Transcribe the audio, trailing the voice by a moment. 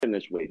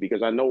this way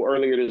because I know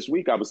earlier this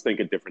week I was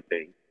thinking different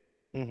things.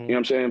 You know what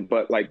I'm saying?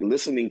 But like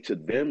listening to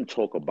them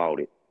talk about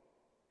it,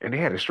 And they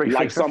had a straight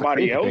like face. That's the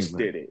somebody crazy else thing,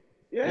 man. did it.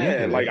 Yeah,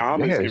 Yeah, like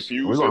I'm as yes. We're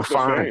confused gonna as the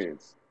find.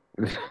 fans.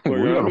 Like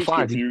We're I'm gonna as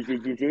find you.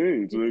 confused as the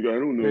fans. Like I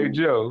don't Hey know.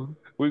 Joe,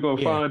 we're gonna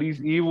Yeah. find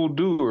these evil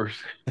doers.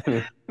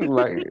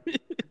 like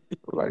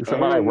like I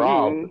somebody don't,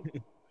 robbed.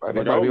 Like they like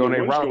I probably don't be know on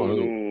their what's Robin going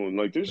Hood. on.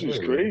 Like this is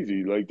Yeah.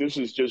 crazy. Like this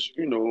is just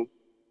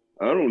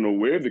I don't know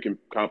where the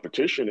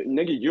competition.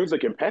 Nigga, you're the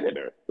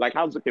competitor. Like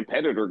how's the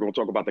competitor gonna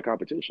talk about the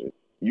competition?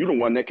 You the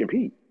one that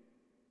compete.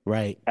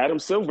 Right. Adam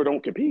Silver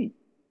don't compete.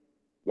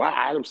 Why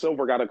Adam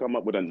Silver got to come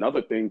up with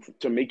another thing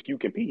to make you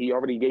compete? He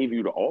already gave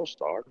you the All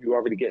Star. You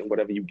already getting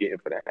whatever you getting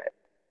for that.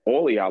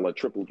 All of y'all are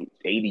triple,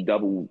 80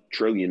 double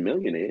trillion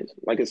millionaires.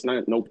 Like it's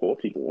not no poor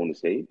people on the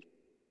stage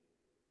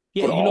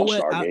Yeah, for the you know All what?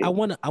 Star I game.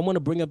 want to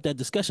bring up that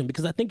discussion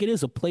because I think it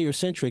is a player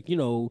centric.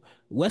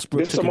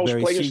 Westbrook This the took it most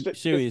very player. It's the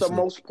seriously.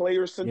 most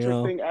player You centric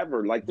know, thing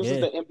ever. Like this is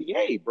yeah, the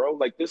NBA, bro.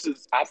 Like this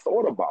is. I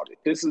thought about it.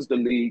 This is the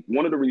league.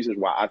 One of the reasons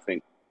why I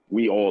think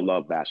we all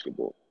love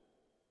basketball.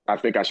 I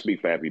think I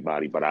speak for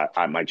everybody, but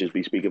I might just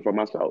be speaking for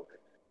myself. mm,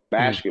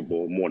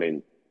 Basketball, more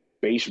than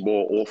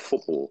baseball or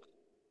football,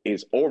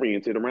 is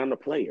oriented around the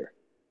player.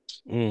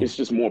 mm, It's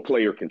just more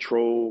player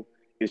control.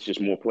 It's just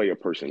more player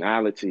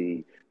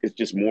personality. It's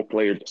just more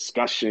player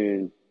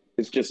discussion.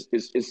 It's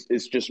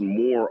just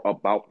more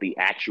about the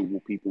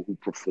actual people who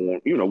perform.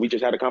 We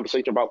just had a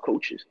conversation about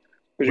coaches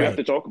because you have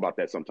right. to talk about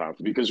that sometimes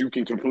because you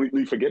can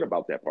completely forget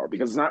about that part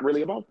because it's not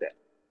really about that.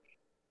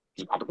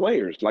 It's about the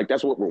players. Like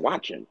that's what we're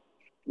watching.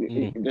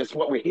 Mm. That's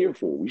what we're here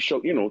for. We show,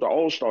 the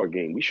All-Star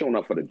game. We showing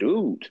up for the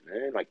dudes,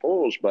 man, like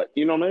pause. But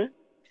man.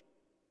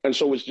 And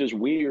so it's just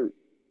weird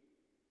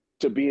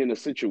to be in a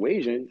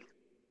situation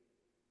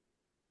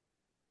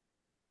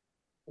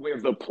where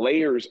the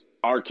players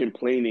are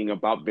complaining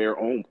about their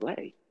own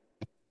play.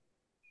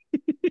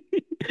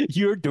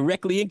 You're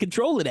directly in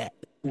control of that.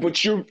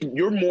 But you're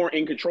more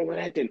in control of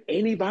that than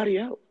anybody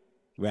else.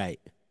 Right.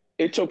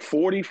 It took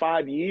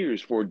 45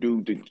 years for a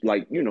dude to the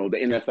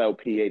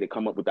NFLPA to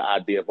come up with the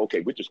idea of,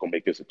 okay, we're just gonna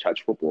make this a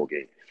touch football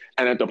game.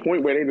 And at the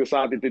point where they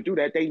decided to do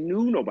that, they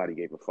knew nobody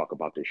gave a fuck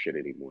about this shit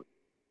anymore.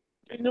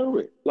 They knew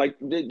it. Like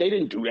they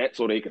didn't do that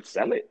so they could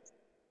sell it.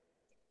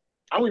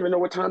 I don't even know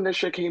what time that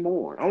shit came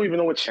on. I don't even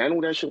know what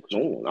channel that shit was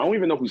on. I don't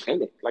even know who's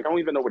in it. Like I don't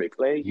even know where they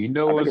play. You I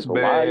know think it's it's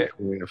Hawaii. bad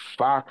when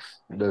Fox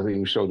doesn't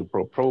even show the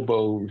Pro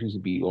Bowl. It used to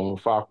be on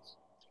Fox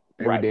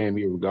every Right. damn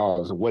year,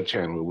 regardless of what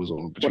channel it was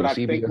on, But between I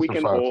think CBS we and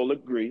can Fox. all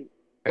agree.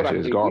 But That I shit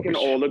is think we can garbage.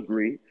 all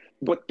agree.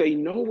 But they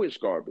know it's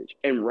garbage.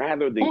 And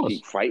rather Of than course,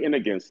 keep fighting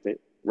against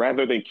it,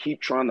 rather than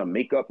keep trying to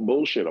make up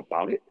bullshit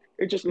about it,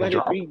 they just just let it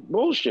drop be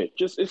bullshit.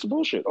 Just it's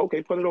bullshit.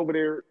 Okay, put it over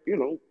there,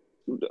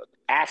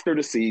 after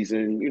the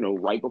season,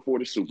 right before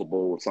the Super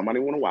Bowl. If somebody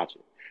want to watch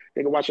it,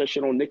 they can watch that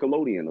shit on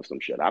Nickelodeon or some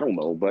shit. I don't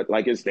know. But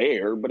like it's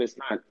there, but it's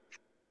not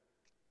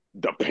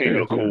the it.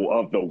 pinnacle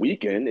of the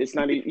weekend. It's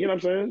not, you know what I'm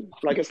saying?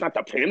 Like, it's not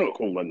the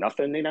pinnacle or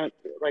nothing. They not,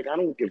 like, I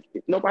don't give,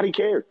 nobody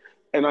cares.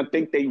 And I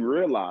think they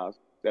realize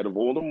that of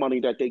all the money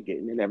that they're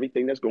getting and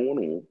everything that's going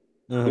on,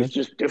 Uh-huh. it's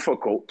just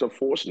difficult to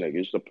force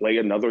niggas to play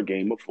another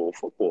game of full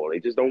football. They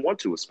just don't want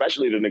to,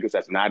 especially the niggas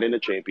that's not in the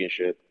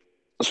championship,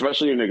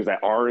 especially the niggas that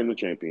are in the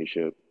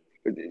championship.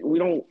 We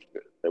don't,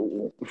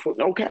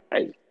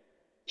 okay.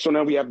 So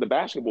now we have the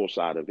basketball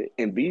side of it,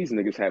 and these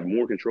niggas have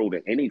more control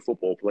than any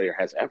football player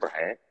has ever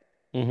had.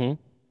 Mm-hmm.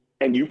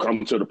 And you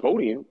come to the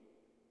podium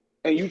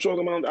and you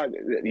talking about,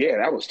 yeah,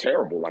 that was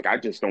terrible. Like, I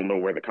just don't know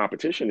where the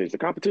competition is. The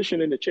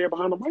competition in the chair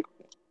behind the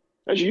microphone.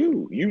 That's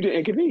you. You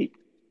didn't compete.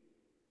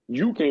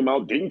 You came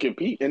out, didn't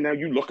compete, and now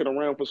you looking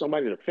around for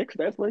somebody to fix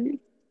that for you?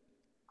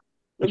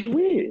 That's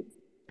weird.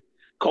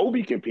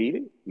 Kobe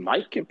competed.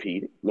 Mike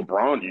competed.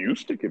 LeBron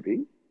used to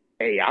compete.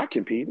 AI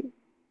competed.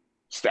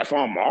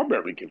 Stephon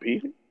Marbury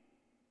competed.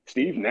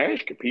 Steve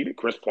Nash competed.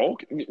 Chris Paul,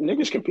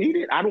 niggas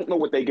competed. I don't know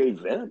what they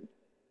gave them.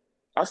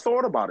 I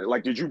thought about it.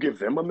 Like, did you give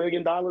them $1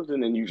 million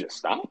and then you just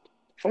stopped?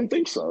 I don't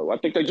think so. I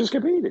think they just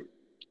competed.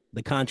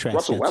 The contracts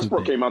Russell got too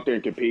Westbrook big. came out there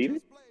and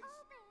competed.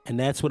 And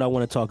that's what I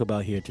want to talk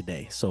about here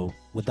today. So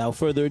without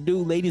further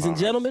ado, ladies and All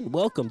right. gentlemen,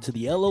 welcome to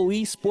the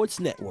LOE Sports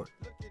Network,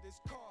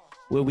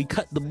 where we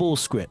cut the bull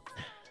script.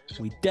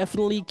 We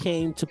definitely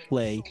came to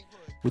play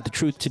with the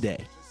truth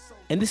today.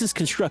 And this is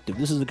constructive.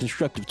 This is a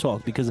constructive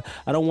talk because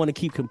I don't want to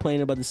keep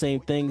complaining about the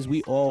same things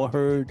we all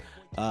heard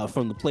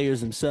from the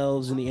players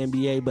themselves in the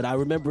NBA. But I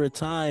remember a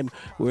time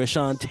where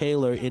Sean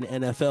Taylor in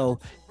NFL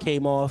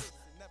came off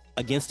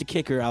against the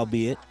kicker,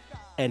 albeit,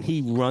 and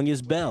he rung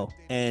his bell.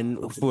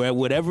 And for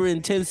whatever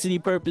intensity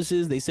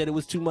purposes, they said it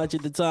was too much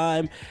at the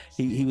time.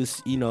 He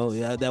was,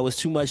 that was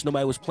too much.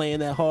 Nobody was playing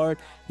that hard.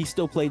 He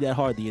still played that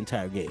hard the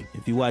entire game.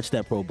 If you watch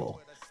that Pro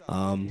Bowl.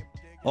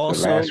 The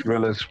Also, last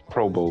realest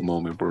Pro Bowl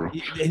moment, bro.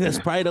 that's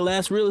probably the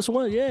last realest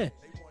one, yeah.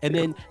 And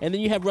then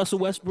you have Russell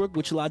Westbrook,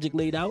 which Logic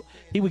laid out.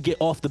 He would get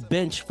off the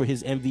bench for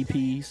his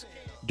MVPs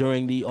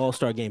during the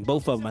All-Star game.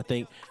 Both of them, I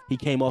think, he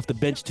came off the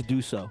bench to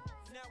do so.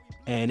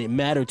 And it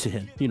mattered to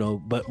him,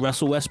 But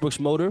Russell Westbrook's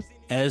motor,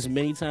 as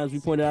many times we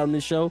pointed out on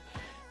this show,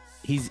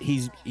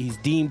 he's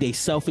deemed a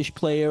selfish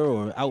player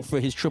or out for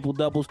his triple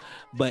doubles,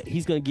 but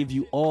he's going to give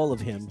you all of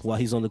him while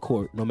he's on the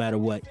court, no matter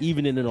what,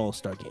 even in an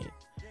All-Star game.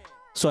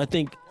 So I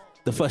think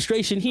the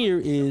frustration here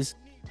is,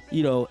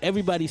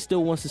 everybody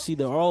still wants to see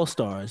their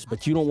All-Stars,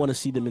 but you don't want to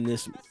see them in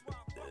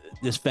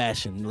this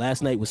fashion.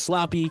 Last night was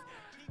sloppy.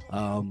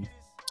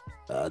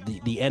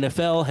 The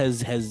NFL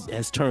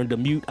has turned a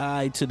mute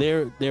eye to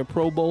their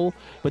Pro Bowl,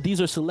 but these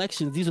are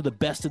selections. These are the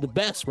best of the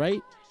best,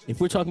 right? If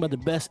we're talking about the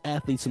best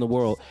athletes in the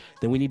world,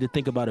 then we need to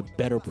think about a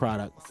better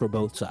product for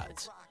both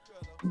sides.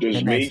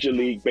 Does Major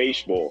League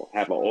Baseball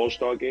have an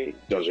All-Star game?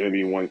 Does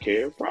anyone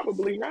care?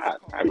 Probably not.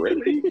 Not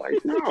really.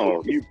 Like,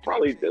 no. You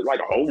probably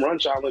like a home run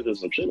challenge or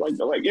some shit like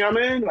that. Like, you know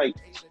what I mean? Like,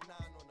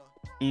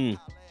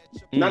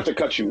 not to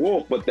cut you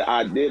off, but the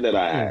idea that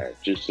I had,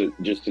 just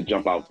to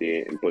jump out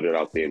there and put it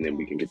out there, and then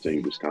we can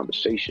continue this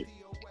conversation.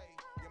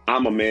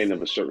 I'm a man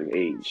of a certain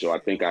age, so I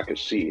think I could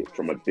see it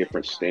from a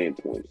different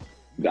standpoint.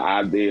 The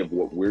idea of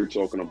what we're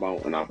talking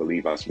about, and I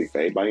believe I speak for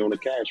everybody on the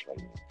cast right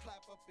now,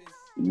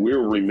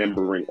 we're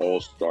remembering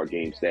all-star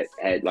games that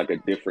had like a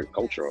different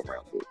culture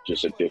around it,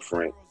 just a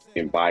different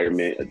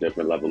environment, a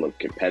different level of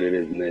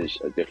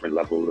competitiveness, a different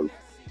level of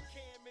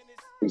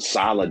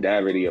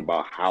solidarity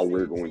about how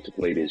we're going to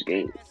play this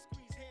game.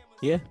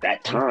 Yeah.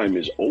 That time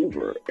is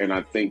over, and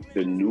I think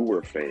the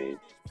newer fans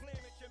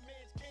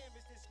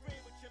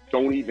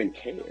don't even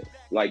care.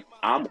 Like,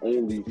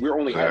 we're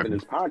only having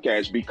this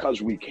podcast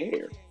because we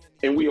care.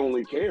 And we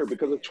only care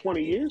because of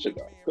 20 years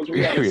ago. Because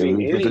we haven't seen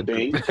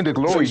anything the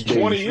glory since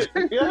 20 years.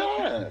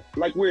 Yeah.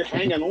 Like, we're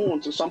hanging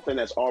on to something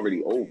that's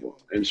already over.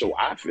 And so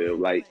I feel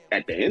like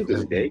at the end of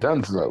the day,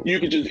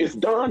 it's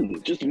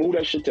done. Just move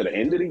that shit to the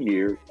end of the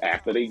year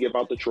after they give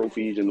out the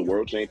trophies and the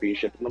world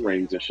championship and the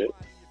rings and shit.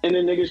 And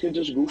then niggas can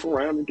just goof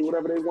around and do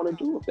whatever they want to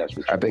do if that's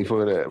what I think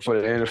for the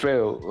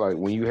NFL, like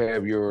when you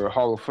have your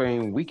Hall of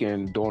Fame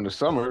weekend during the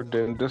summer,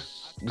 then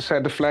just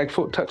have the flag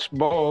foot touch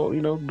ball,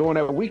 during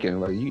that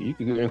weekend. Like you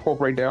can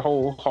incorporate that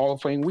whole Hall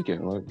of Fame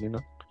weekend,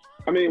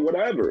 I mean,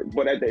 whatever.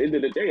 But at the end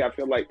of the day, I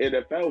feel like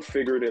NFL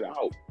figured it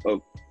out.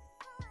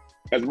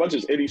 As much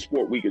as any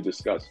sport we could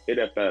discuss,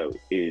 NFL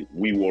is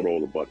we want all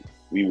the money.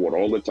 We want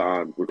all the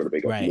time. We're going to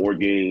make up more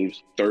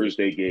games,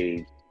 Thursday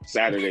games,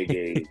 Saturday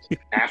games,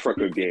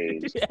 Africa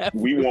games.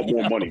 We want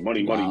more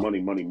money.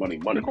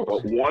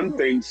 But one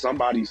thing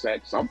somebody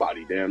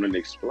down and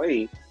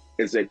explained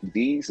is that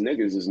these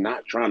niggas is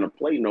not trying to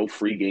play no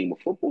free game of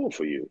football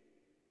for you.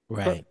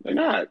 Right. They're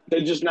not.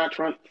 They're just not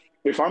trying.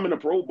 If I'm in the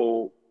Pro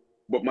Bowl,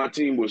 but my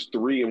team was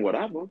 3 and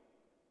whatever,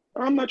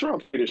 I'm not trying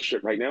to play this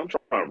shit right now. I'm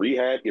trying to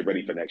rehab, get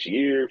ready for next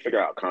year,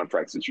 figure out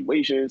contract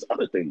situations,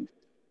 other things.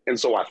 And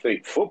so I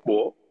think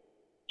football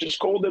just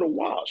called it a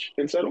wash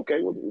and said, okay,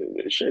 well,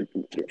 shit,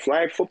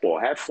 flag football,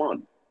 have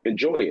fun,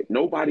 enjoy it.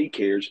 Nobody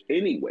cares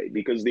anyway,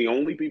 because the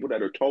only people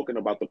that are talking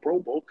about the Pro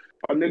Bowl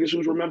are niggas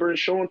who's remembering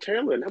Sean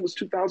Taylor, and that was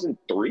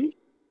 2003.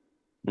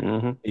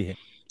 Mm-hmm. Yeah.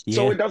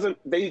 So it doesn't.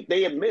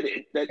 They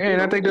admitted that.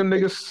 And I think them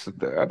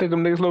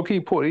niggas low key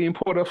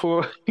put up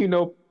for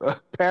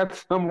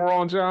Pat Summer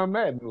on John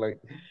Madden. Like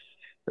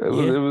it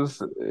was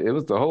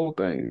the whole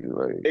thing.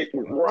 Like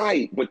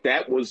right, but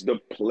that was the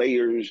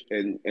players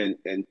and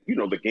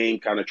the game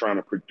kind of trying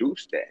to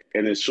produce that.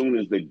 And as soon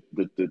as the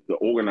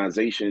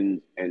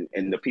organization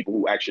and the people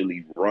who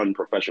actually run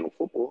professional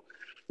football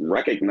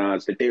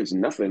recognize that there's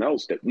nothing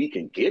else that we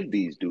can give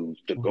these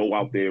dudes to go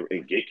out there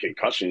and get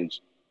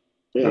concussions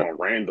on a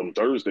random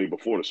Thursday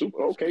before the Super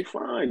Bowl. Okay,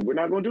 fine. We're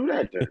not going to do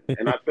that then.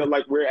 And I feel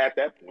like we're at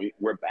that point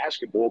where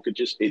basketball could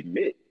just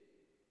admit,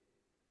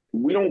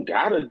 we don't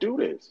got to do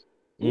this.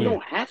 We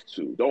don't have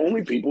to. The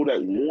only people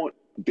that want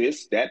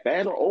this that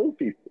bad are old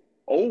people.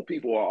 Old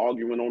people are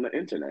arguing on the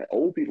internet.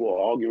 Old people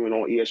are arguing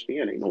on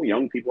ESPN. Ain't no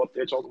young people up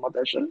there talking about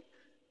that shit.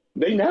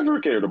 They never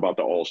cared about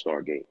the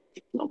All-Star game.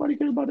 Nobody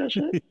cared about that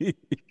shit.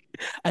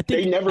 I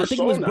think it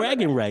was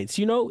bragging rights.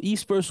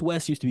 East versus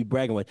West used to be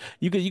bragging rights.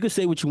 You could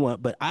say what you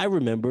want, but I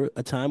remember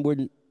a time where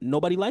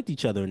nobody liked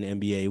each other in the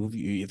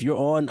NBA. If you're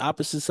on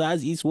opposite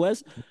sides, East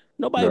West,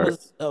 nobody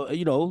was.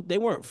 They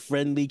weren't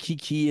friendly,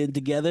 kikiing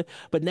together.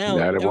 But now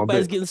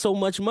everybody's getting so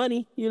much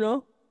money.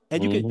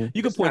 And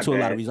you can point to a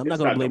lot of reasons. I'm not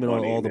going to blame it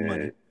on all the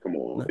money. Come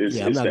on. It's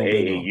the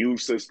AAU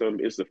system.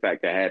 It's the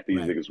fact that half these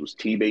niggas was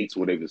teammates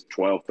when they was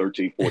 12,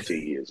 13,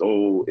 14 years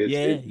old.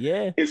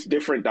 It's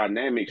different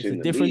dynamics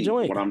in the league.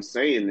 Joint. What I'm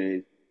saying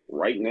is,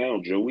 right now,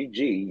 Joey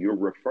G, you're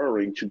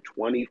referring to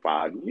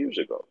 25 years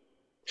ago.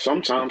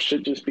 Sometimes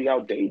shit just be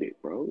outdated,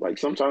 bro. Like,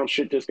 sometimes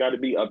shit just got to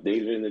be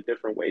updated in a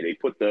different way. They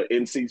put the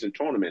in-season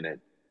tournament in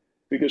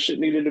because shit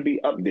needed to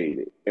be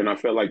updated. And I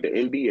feel like the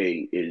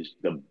NBA is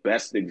the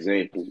best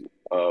example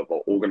of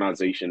an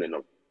organization and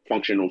a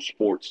functional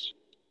sports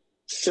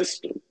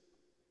system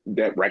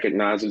that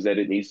recognizes that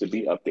it needs to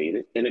be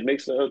updated, and it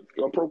makes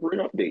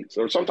appropriate updates,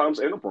 or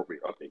sometimes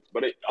inappropriate updates,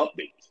 but it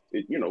updates.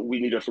 We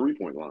need a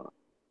 3-point line.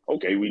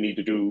 Okay, we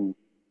need to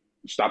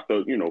stop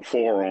the,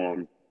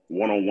 four-on,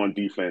 one-on-one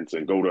defense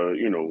and go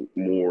to,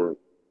 more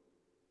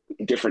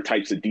different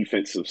types of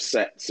defensive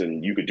sets,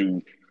 and you could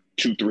do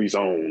 2-3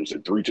 zones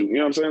and 3-2. You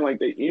know what I'm saying? Like,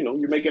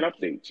 you're making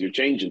updates, you're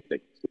changing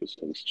things. because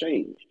things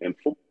change. And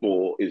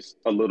football is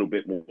a little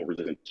bit more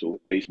resistant to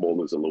it.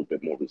 Baseball is a little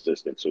bit more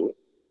resistant to it.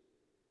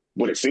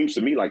 But it seems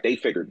to me like they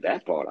figured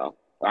that part out.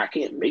 I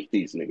can't make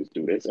these niggas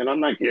do this, and I'm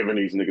not giving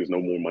these niggas no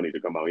more money to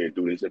come out here and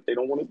do this if they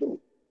don't want to do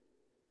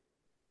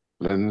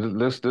it.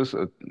 And that's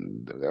the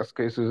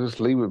case. Just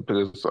leave it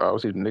because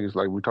obviously the niggas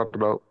like we talked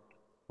about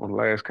on the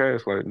last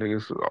cast, like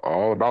niggas are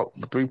all about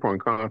the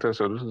 3-point contest.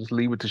 So just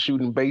leave it to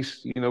shooting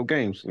base,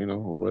 games.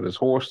 Whether it's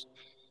horse,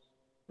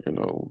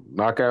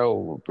 knockout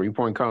or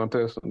 3-point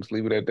contest, and just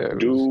leave it at that.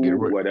 Do get it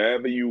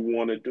whatever you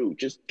want to do.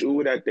 Just do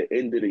it at the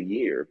end of the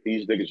year.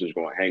 These niggas just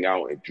gonna hang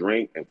out and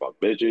drink and fuck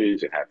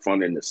bitches and have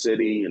fun in the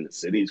city, and the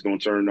city's gonna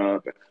turn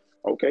up.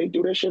 Okay,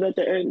 do that shit at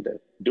the end. Then.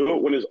 Do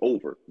it when it's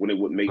over. When it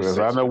would make sense.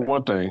 I know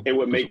one thing. It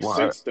would make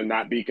sense to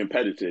not be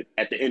competitive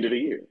at the end of the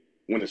year.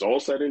 When it's all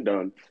said and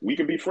done, we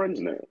can be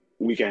friends now.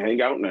 We can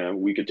hang out now.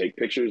 We can take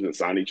pictures and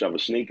sign each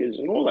other's sneakers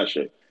and all that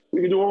shit.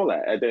 We can do all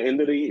that at the end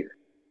of the year.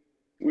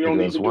 We don't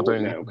need to do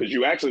it now because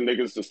you asking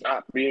niggas to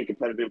stop being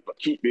competitive, but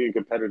keep being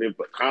competitive,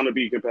 but kind of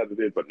be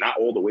competitive, but not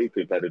all the way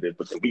competitive.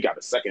 But then we got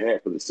the second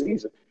half of the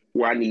season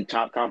where I need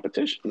top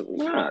competition.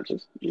 Nah,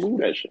 just move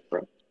that shit,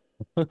 bro.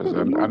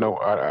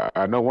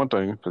 I know one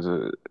thing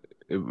because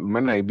it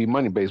might not be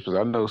money based, but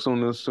I know as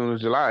soon as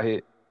July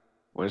hit,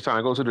 when it's time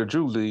to go to the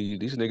Drew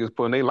League, these niggas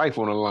putting their life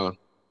on the line.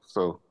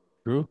 So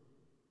true.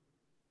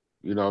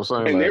 You know what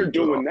I'm saying? And they're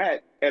doing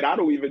that, and I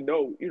don't even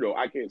know.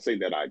 I can't say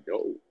that I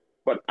know.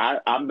 But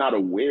I'm not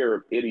aware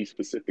of any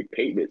specific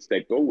payments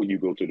that go when you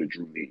go to the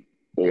Drew League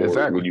or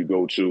when you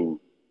go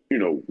to,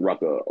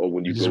 Rucker or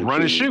when you just go run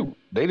to, and shoot.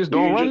 They just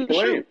don't run and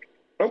shoot.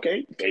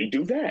 Okay, they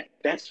do that.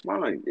 That's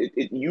fine.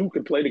 You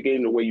can play the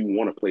game the way you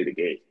want to play the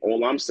game.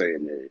 All I'm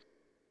saying is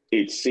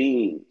it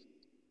seems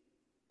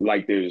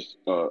like there's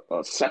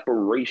a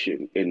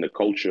separation in the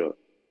culture,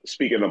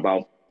 speaking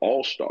about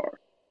All-Star,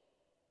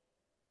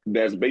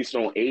 that's based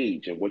on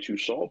age and what you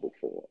saw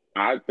before.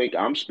 I think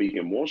I'm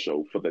speaking more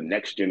so for the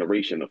next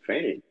generation of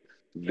fans.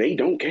 They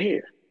don't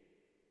care.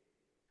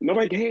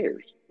 Nobody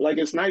cares. Like,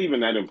 it's not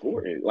even that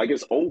important. Like,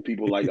 it's old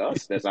people like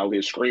us that's out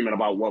here screaming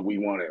about what we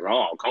wanted.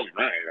 Oh, Kobe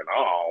Bryant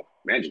and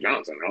Magic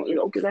Johnson.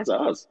 Okay, that's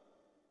us.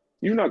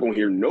 You're not going to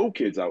hear no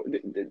kids out.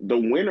 The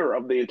winner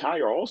of the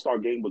entire All-Star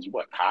game was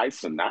what? Kai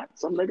Cenat?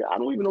 Some nigga? I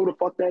don't even know who the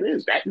fuck that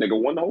is. That nigga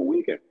won the whole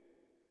weekend.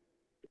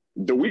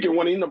 The weekend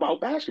wasn't even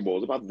about basketball.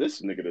 It's about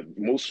this nigga, the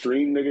most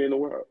streamed nigga in the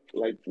world.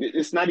 Like,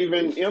 it's not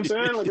even, you know what I'm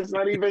saying? Like, it's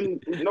not even,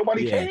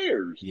 nobody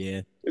cares.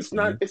 Yeah. It's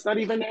not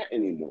even that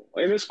anymore.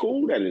 And it's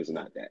cool that it's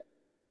not that.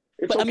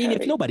 But okay. I mean,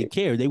 if nobody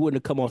cared, they wouldn't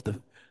have come off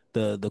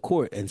the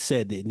court and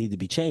said that it needed to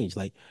be changed.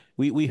 Like,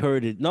 we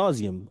heard ad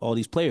nauseum, all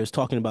these players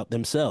talking about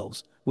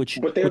themselves, but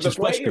they're the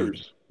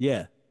players.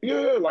 Yeah.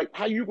 Yeah, like,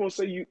 how you going to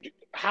say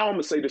how I'm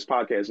going to say this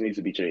podcast needs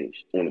to be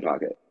changed on the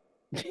podcast?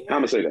 How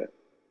I'm going to say that?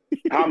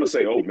 I'm gonna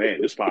say, oh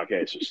man, this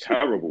podcast is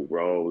terrible,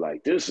 bro.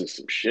 Like, this is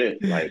some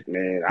shit. Like,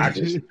 man, I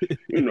just,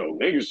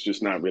 niggas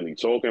just not really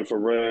talking for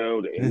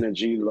real. The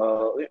energy,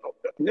 love,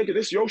 nigga,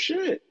 this your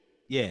shit.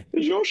 Yeah,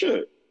 it's your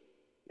shit.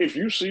 If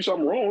you see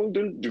something wrong,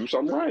 then do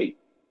something right.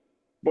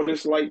 But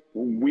it's like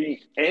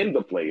we and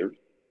the players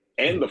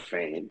and the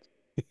fans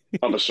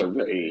of a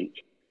certain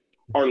age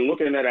are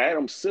looking at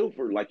Adam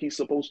Silver like he's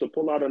supposed to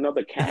pull out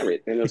another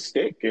carrot and a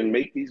stick and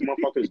make these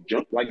motherfuckers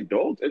jump like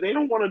dogs. And they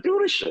don't want to do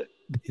this shit.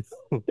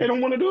 They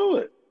don't want to do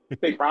it.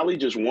 They probably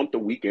just want the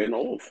weekend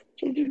off.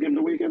 So just give them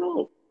the weekend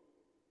off.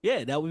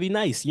 Yeah, that would be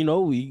nice.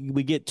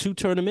 We get 2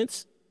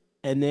 tournaments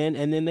and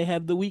then they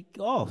have the week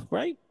off,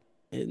 right?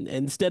 And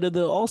instead of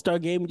the All-Star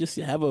game, we just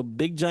have a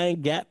big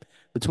giant gap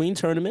between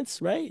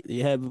tournaments, right?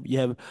 You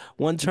have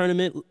one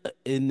tournament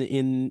in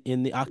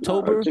the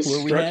October just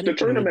where we stretch had the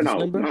tournament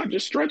out. No,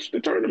 just stretch the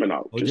tournament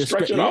out. Just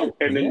stretch it out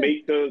and then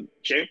make the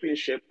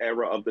championship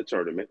era of the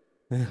tournament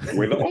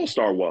where the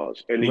All-Star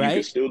was. And then you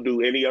can still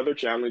do any other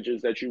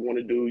challenges that you want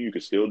to do. You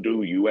can still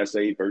do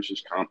USA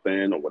versus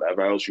Compton or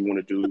whatever else you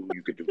want to do.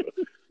 You could do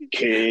the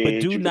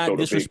Kings. But do not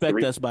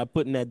disrespect us by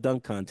putting that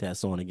dunk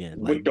contest on again.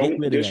 Like, but don't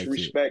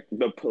disrespect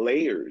the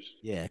players.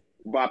 Yeah.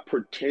 By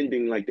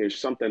pretending like there's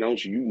something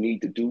else you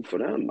need to do for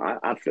them.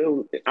 I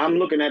feel I'm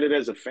looking at it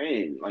as a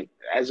fan. Like,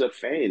 as a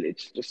fan,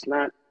 it's just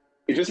not,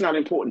 if it's not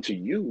important to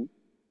you,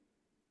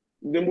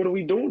 then what are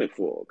we doing it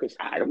for? Because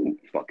I don't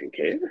fucking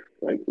care.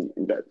 Like,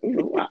 that,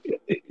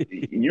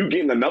 you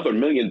getting another $1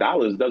 million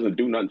doesn't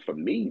do nothing for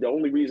me. The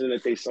only reason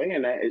that they're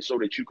saying that is so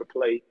that you could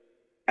play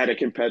at a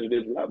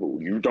competitive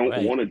level. You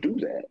don't want to do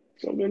that.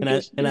 So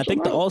then I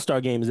think the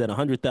All-Star game is at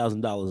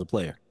 $100,000 a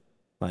player.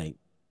 Like,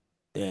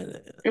 and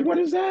what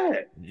is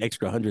that?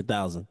 Extra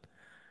 100,000.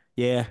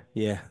 Yeah.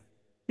 They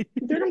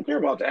don't care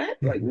about that.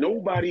 Like,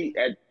 nobody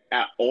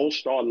at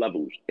all-star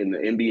levels in the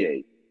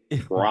NBA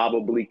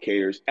probably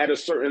cares at a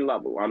certain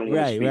level. I don't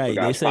want to speak for guys.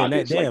 They're saying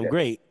that, damn, like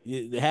great.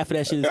 Half of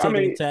that shit is taken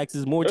in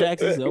taxes, more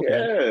taxes.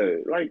 Okay.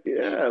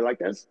 Like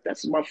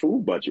that's my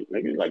food budget.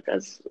 Like,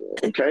 that's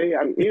okay.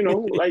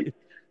 Like,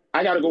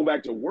 I got to go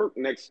back to work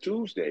next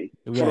Tuesday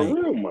for the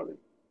real money.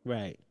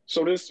 Right.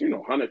 So this,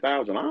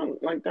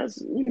 $100,000, like,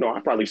 that's, I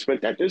probably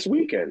spent that this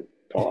weekend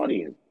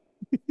partying.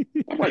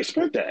 I'm like,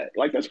 spent that.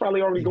 Like, that's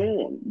probably already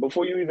gone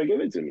before you even give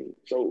it to me.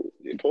 So,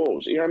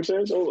 pause. You know what I'm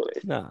saying? So,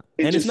 Nah,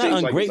 it and it's just not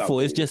seems like it's ungrateful.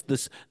 It's outdated. just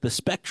this the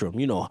spectrum.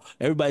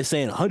 Everybody's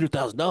saying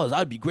 $100,000.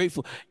 I'd be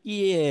grateful.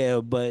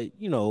 Yeah, but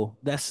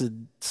that's a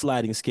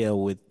sliding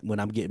scale with when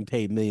I'm getting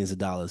paid millions of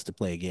dollars to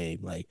play a game.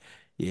 Like,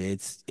 yeah,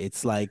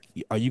 it's like,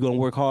 are you gonna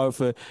work hard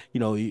for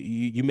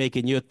you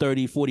making your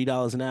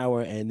 $30-$40 an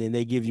hour, and then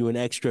they give you an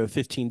extra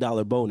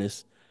 $15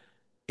 bonus?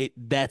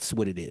 That's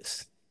what it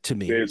is to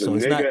me. There's a So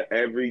it's not nigga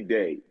every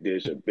day.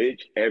 There's a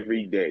bitch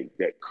every day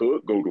that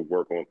could go to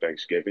work on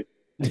Thanksgiving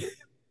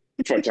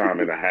for time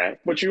and a half,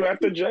 but you have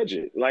to judge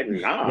it. Like,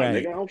 nah,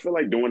 nigga, right. I don't feel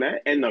like doing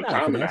that. And the Not for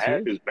time and a that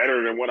half shit. is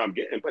better than what I'm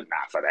getting, but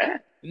not for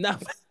that.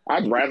 Not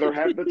I'd rather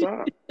have the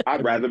time.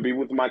 I'd rather be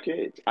with my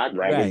kids. I'd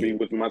rather right. be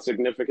with my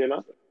significant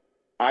other.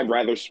 I'd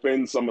rather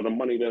spend some of the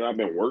money that I've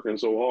been working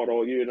so hard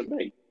all year to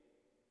make.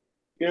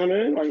 You know what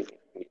I mean? Like,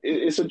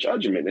 it's a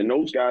judgment. And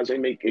those guys, they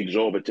make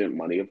exorbitant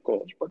money, of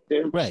course, but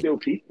they're Right. still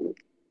people.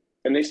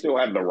 And they still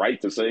have the right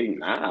to say,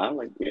 nah.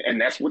 Like, and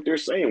that's what they're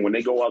saying when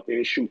they go out there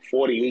and shoot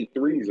 48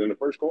 threes in the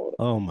first quarter.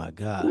 Oh my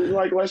God.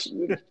 Like, let's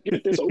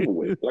get this over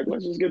with. Like,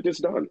 let's just get this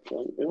done.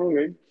 Like, you know what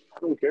I mean? I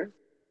don't care.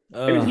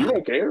 And if you Uh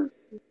don't care,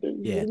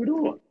 then what yeah. are we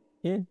doing?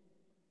 Yeah.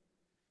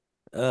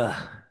 Uh,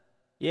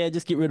 yeah,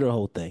 just get rid of the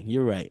whole thing.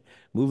 You're right.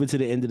 Move it to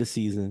the end of the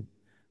season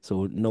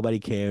so nobody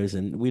cares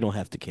and we don't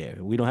have to care.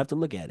 We don't have to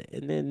look at it.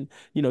 And then,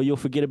 you'll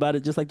forget about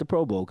it just like the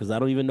Pro Bowl because I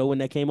don't even know when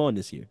that came on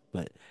this year.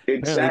 But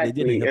apparently they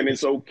did Exactly. it. And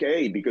it's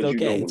okay It's because,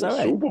 okay. when It's the all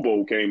right. Super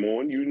Bowl came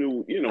on, you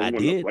knew, I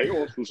when the did.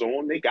 playoffs was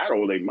on, they got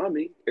all their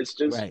money.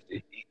 Right.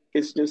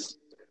 It's just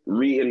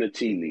reading the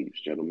tea leaves,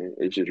 gentlemen.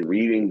 It's just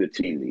reading the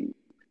tea leaves.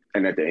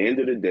 And at the end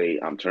of the day,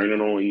 I'm turning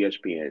on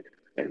ESPN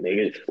and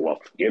give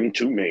them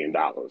 $2 million,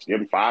 give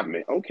them $5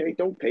 million. Okay,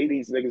 don't pay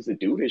these niggas to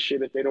do this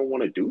shit if they don't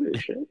want to do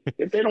this shit.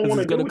 If they don't Because want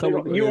it's to gonna do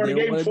it, come you they already don't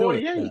gave them want to do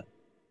it. 48.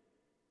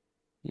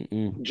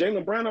 Mm-mm.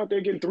 Jalen Brown out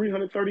there getting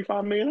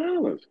 $335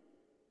 million.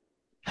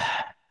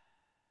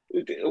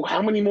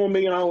 How many more $1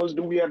 million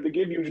do we have to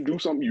give you to do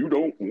something you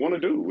don't want to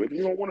do? If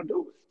you don't want to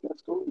do it,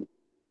 that's cool.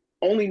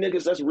 Only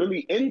niggas that's really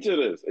into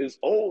this is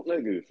old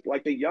niggas.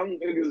 Like the young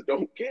niggas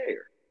don't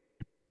care.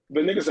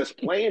 The niggas that's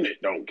playing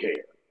it don't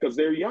care because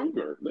they're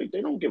younger. Like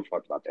they don't give a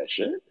fuck about that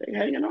shit. They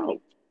hanging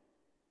out.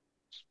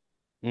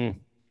 Mm.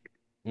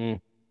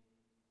 Mm.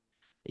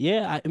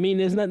 Yeah, I mean,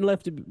 there's nothing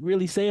left to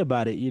really say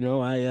about it.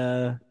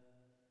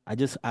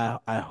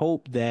 I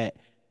hope that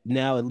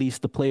now at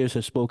least the players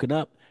have spoken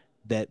up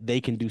that they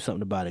can do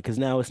something about it because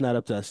now it's not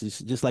up to us. It's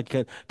just like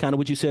kind of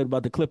what you said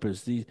about the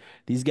Clippers.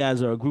 These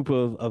guys are a group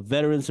of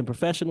veterans and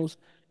professionals,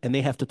 and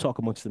they have to talk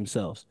amongst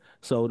themselves.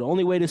 So the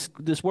only way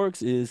this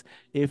works is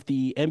if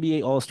the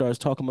NBA All-Stars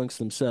talk amongst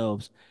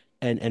themselves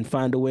and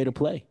find a way to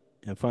play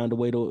and find a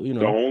way to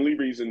The only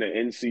reason the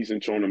in season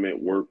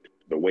tournament worked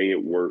the way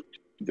it worked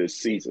this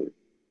season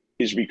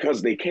is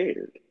because they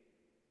cared.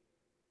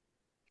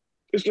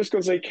 It's just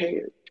because they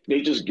cared.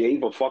 They just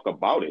gave a fuck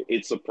about it.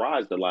 It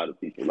surprised a lot of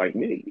people like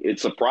me. It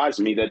surprised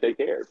me that they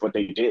cared, but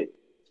they did.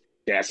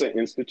 That's an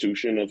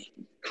institution of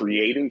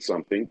creating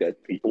something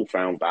that people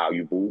found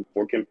valuable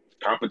for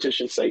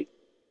competition's sake.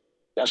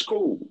 That's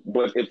cool.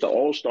 But if the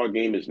All-Star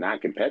game is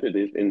not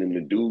competitive and then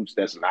the dudes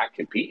that's not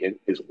competing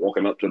is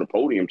walking up to the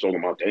podium talking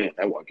about, damn,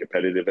 that wasn't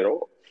competitive at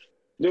all,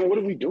 then what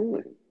are we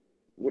doing?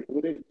 What,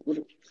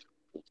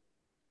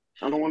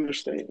 I don't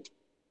understand.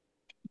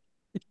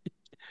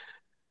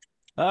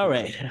 All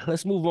right,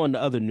 let's move on to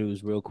other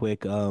news real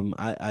quick.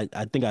 I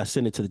think I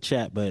sent it to the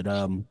chat, but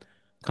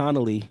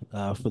Connolly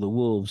for the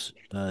Wolves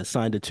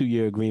signed a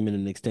 2-year agreement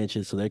and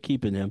extension, so they're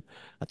keeping him.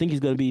 I think he's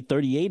going to be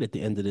 38 at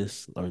the end of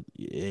this, or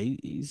yeah,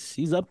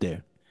 he's up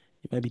there.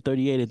 He might be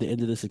 38 at the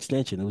end of this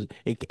extension.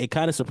 It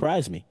kind of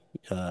surprised me,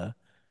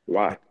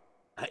 Why?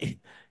 I,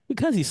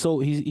 because he's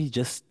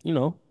just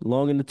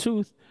long in the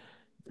tooth.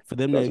 For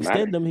them to Doesn't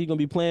extend matter. him, he's going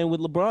to be playing with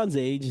LeBron's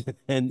age,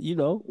 and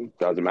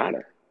Doesn't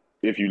matter.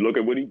 If you look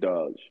at what he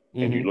does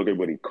and you hmm look at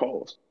what he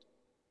costs,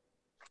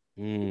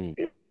 mm,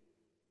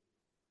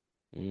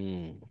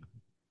 mm.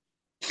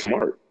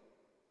 smart.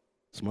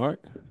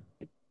 Smart.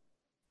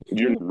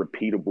 You're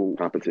repeatable,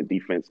 competent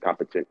defense,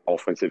 competent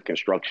offensive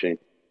construction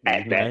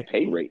at that Right.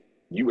 pay rate.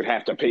 You would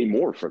have to pay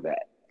more for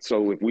that.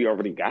 So if we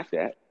already got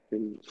that,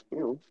 then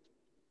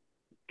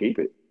keep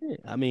it. Yeah,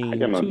 I I mean,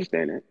 can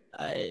understand that.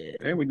 I,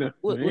 And we know,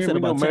 what's and that we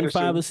know about 10.5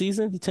 a Madison.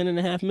 season?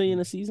 10.5 million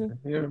a season?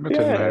 Yeah, but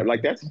Yeah, 10.5.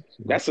 like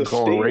that's a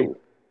Going rate. steal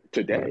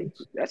today.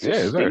 That's a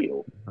Yeah, exactly.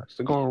 steal. That's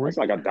the going rate. That's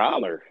like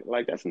 $1.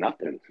 Like that's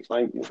nothing. It's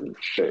like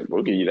shit.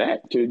 We'll give you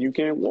that till you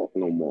can't walk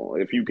no more.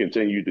 If you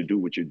continue to do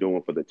what you're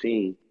doing for the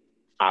team,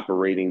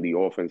 operating the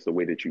offense the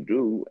way that you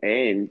do,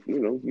 and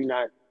you're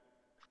not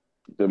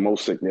the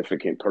most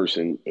significant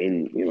person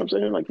in. You know what I'm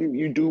saying? Like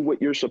you do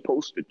what you're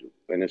supposed to do,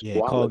 and it's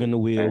Yeah, cogging quality. the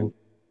And wheel.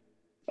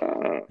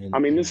 I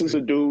And mean, this yeah. is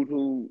a dude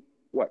who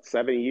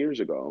 7 years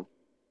ago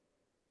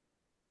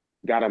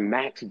got a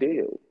max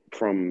deal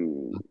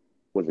from,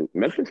 was it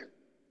Memphis?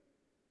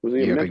 Was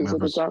he in Yeah, I think Memphis at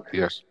the Memphis. time?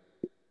 Yes.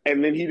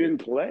 And then he didn't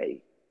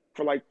play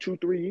for like 2,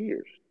 3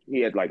 years. He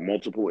had like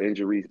multiple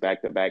injuries,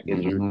 back-to-back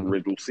Mm-hmm.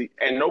 individual seasons,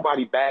 and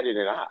nobody batted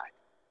an eye.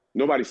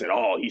 Nobody said,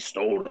 "Oh, he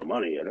stole the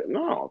money."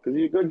 No, because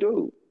he's a good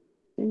dude.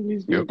 He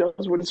Yep.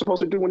 does what he's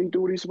supposed to do when he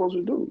do what he's supposed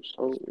to do.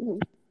 So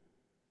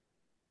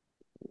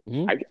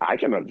Mhm. I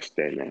can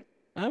understand that.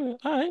 I mean,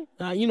 all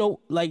right.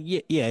 Like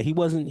yeah,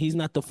 he's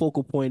not the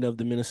focal point of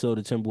the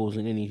Minnesota Timberwolves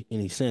in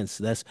any sense.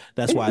 That's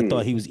why I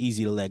thought Mm-mm. he was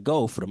easy to let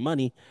go for the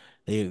money.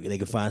 They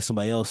could find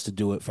somebody else to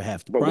do it for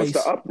half the But what's the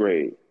price.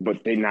 upgrade?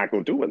 But they're not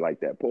gonna do it like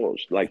that, Paul.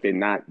 Like they're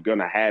not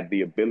gonna have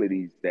the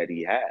abilities that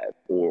he had,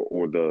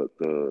 or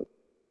the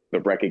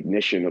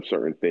recognition of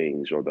certain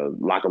things, or the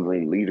locker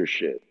room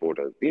leadership, or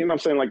the you know what I'm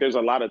saying. Like there's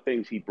a lot of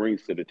things he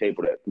brings to the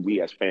table that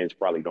we as fans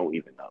probably don't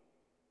even know.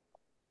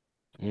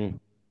 Mm.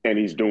 And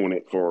he's doing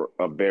it for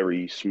a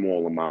very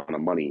small amount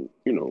of money.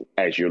 You know,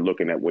 as you're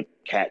looking at what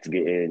Cat's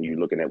getting, you're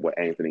looking at what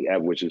Anthony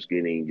Edwards is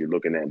getting, you're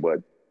looking at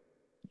what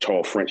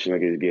tall French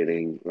nigga is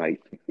getting.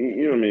 Like,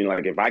 you know what I mean?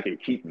 Like, if I can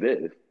keep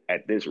this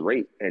at this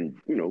rate and,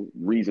 you know,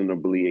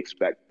 reasonably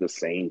expect the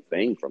same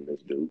thing from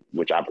this dude,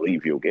 which I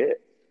believe you'll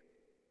get.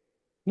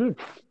 Yeah.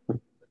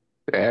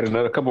 Add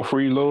another couple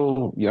free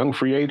little young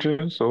free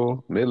agents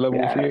or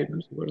mid-level free Yeah,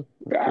 agents. Well,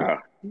 okay. yeah,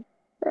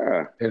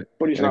 yeah. And,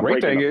 But he's and the not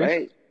great breaking thing the is,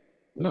 bank.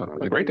 He's no, not the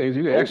like great thing is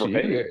you can actually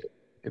overpaid.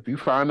 if you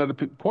find another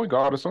point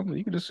guard or something,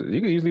 you can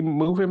easily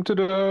move him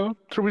to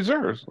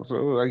reserves. So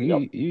like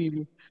Yep,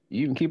 you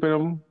can keep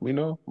him,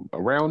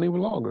 around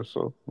even longer.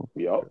 So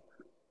yep,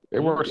 it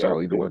works yep. out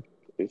either way.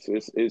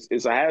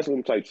 It's a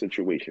Haslam type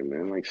situation,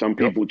 man. Like some Yep.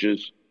 people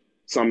just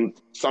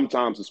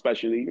sometimes,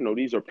 especially, you know,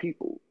 these are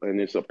people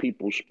and it's a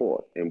people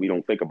sport, and we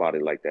don't think about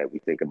it like that. We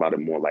think about it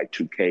more like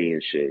 2K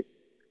and shit,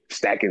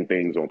 stacking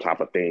things on top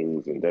of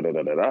things and da da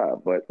da da da.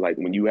 But like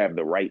when you have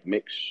the right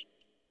mix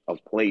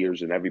of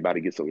players and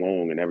everybody gets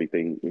along and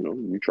everything, you know,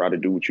 you try to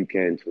do what you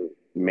can to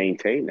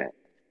maintain that.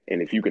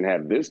 And if you can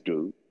have this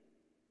dude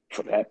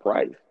for that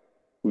price,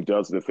 who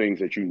does the things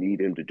that you need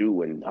him to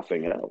do and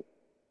nothing else.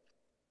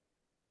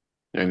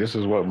 And this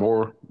is what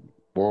more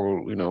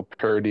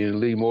parity in the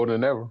league more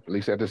than ever, at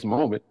least at this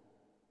moment,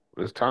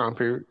 this time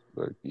period.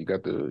 Like you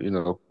got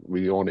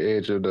we on the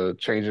edge of the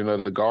changing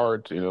of the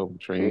guards, Mm-hmm.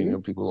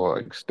 between people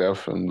like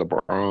Steph and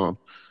LeBron,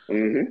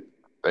 Mm-hmm.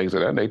 things of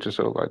that nature.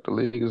 So like the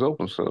league is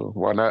open. So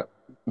why not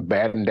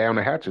batten down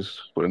the hatches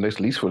for the next,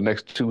 at least for the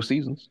next 2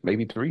 seasons,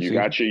 maybe three You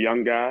got seasons. your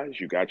young guys,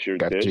 you got your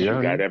Got this, your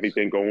you got youngins.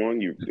 everything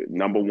going. You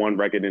number one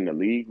record in the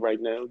league right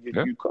now. Yeah.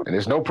 You And cooking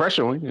there's no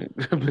pressure on you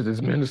because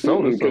it's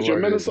Minnesota. So because you're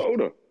like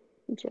Minnesota.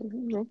 So,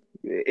 you know,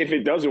 if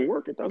it doesn't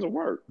work, it doesn't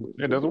work. it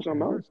Go do doesn't something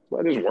work. else.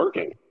 But it's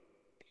working.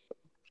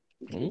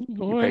 All You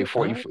pay right, all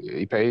 40 right.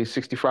 he paid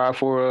 65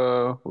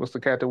 for what's the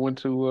cat that went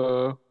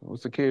to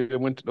what's the kid that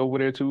went over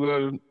there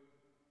to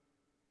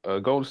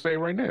Golden State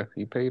right now.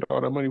 He paid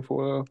all that money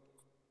for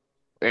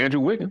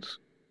Andrew Wiggins.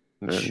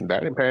 And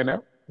that didn't pan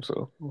out.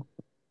 So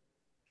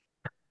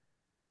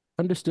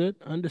Understood,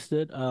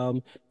 understood.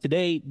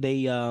 Today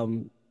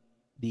the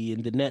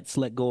Nets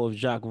let go of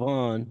Jacques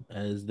Vaughn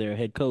as their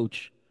head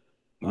coach.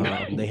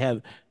 They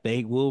have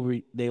they will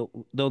re, they'll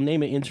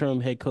name an interim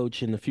head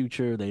coach in the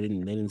future. They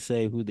didn't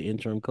say who the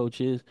interim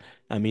coach is.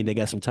 I mean, they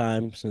got some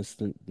time since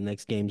the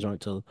next games aren't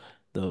till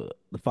the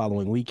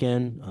following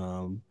weekend.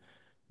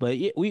 But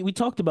yeah, we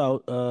talked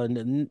about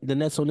the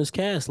Nets on this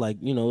cast, like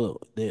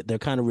they're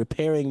kind of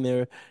repairing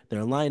their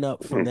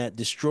lineup from that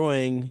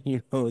destroying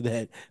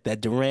that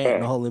Durant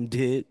and Uh, all them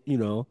did,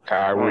 uh,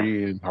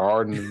 Kyrie and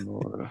Harden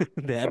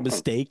and that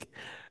mistake.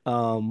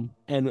 And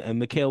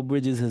Mikal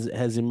Bridges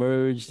has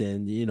emerged,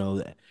 and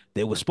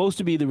there was supposed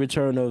to be the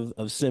return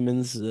of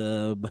Simmons,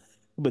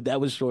 but that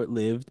was short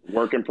lived.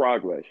 work in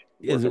progress.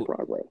 Is Work a in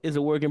progress. is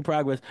a work in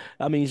progress.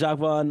 I mean, Jacques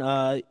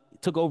Vaughn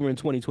took over in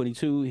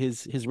 2022.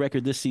 His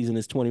record this season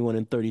is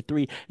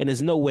 21-33, and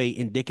is no way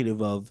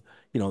indicative of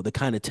the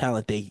kind of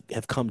talent they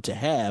have come to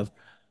have.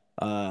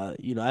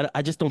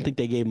 I just don't think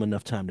they gave him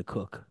enough time to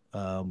cook.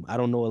 I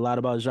don't know a lot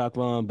about Jacques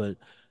Vaughn, but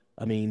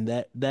I mean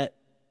that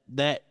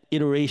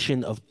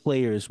iteration of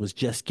players was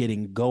just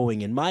getting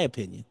going, in my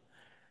opinion.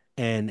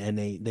 And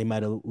they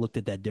might have looked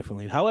at that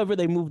differently. However,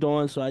 they moved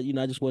on, so I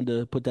just wanted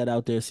to put that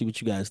out there, see what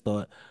you guys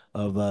thought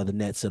of the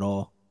Nets at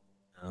all.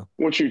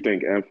 What you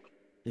think, Em?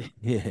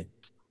 Yeah,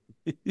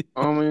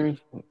 I mean,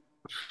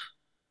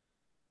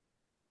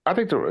 I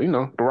think the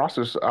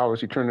roster's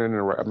obviously turning in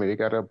the right. I mean, they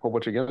got a whole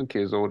bunch of young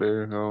kids over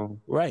there.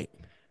 right.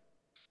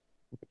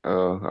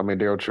 I mean,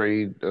 they'll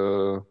trade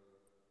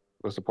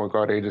what's the point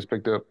guard they just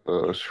picked up?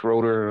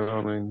 Schroeder.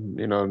 I mean,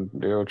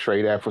 they'll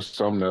trade that for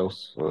something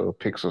else,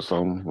 picks or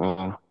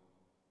something.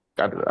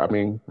 I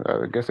mean,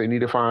 I guess they need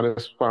to find.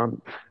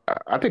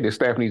 I think the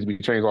staff needs to be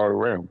changed all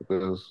around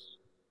because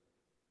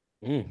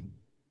Mm.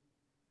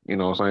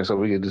 what I'm saying. So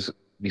we could just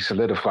be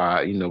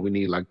solidified. We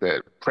need like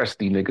that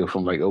Presti nigga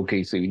from like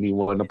OKC. We need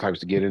one of them types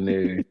to get in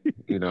there.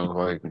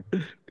 Like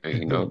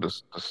and,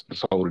 just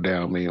hold it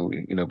down, man.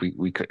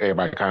 We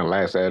everybody kind of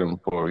laughs at him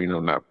for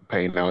not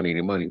paying out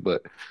any money,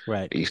 but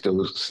Right. he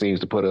still seems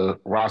to put a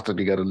roster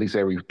together at least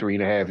every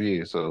 3.5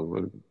 years.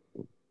 So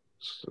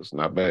It's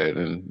not bad.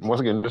 And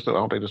once again, I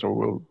don't think there's no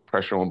real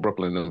pressure on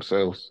Brooklyn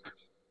themselves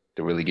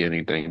to really get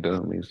anything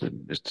done. I mean,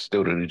 it's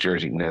still the New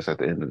Jersey Nets at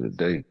the end of the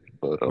day.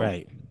 But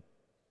Right.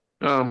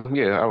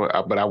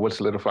 yeah, but I would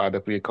solidify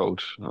that be a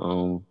coach.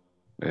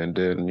 And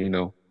then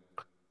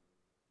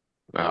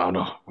I don't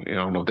know. I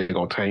don't know if they're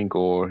gonna tank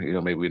or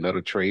maybe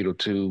another trade or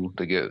two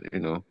to get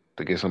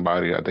to get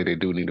somebody. I think they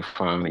do need to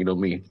find me.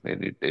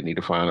 They need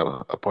to find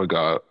a point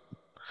guard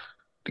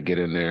to get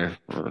in there.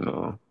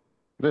 And,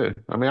 yeah,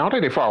 I mean I don't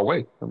think they're far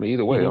away. I mean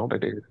either way, I Hmm. don't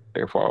think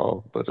they're far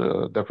off. But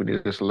definitely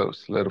need to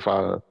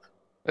solidify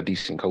a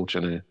decent coach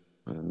in there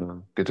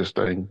and get this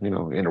thing in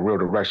a real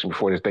direction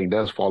before this thing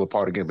does fall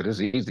apart again. But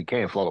this easily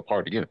can fall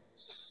apart again.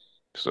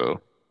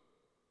 So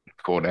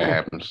before that Hmm.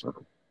 happens,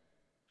 I'll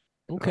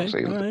Okay.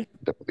 say All right.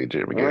 definitely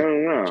Jimmy I G.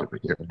 don't know. Jimmy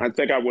G. I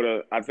think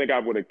I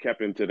would have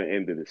kept him to the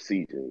end of the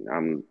season.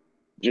 I'm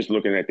just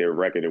looking at their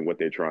record and what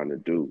they're trying to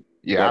do.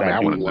 Yeah, I But mean I I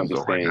want to do let him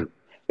go right now. understand.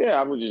 Yeah,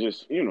 I would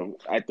just,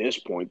 at this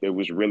point, there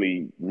was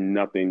really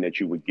nothing that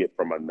you would get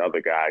from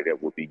another guy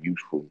that would be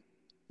useful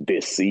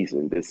this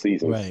season. This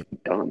season's Right.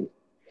 done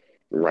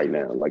right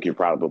now. Like you're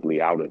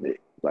probably out of it.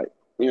 Like,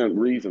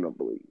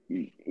 reasonably,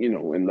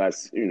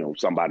 unless,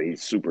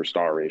 somebody's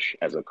superstarish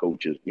as a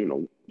coach is,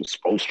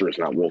 Spoelstra is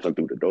not walking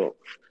through the door.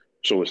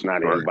 So it's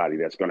not Right. anybody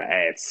that's going to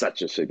add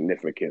such a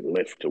significant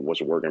lift to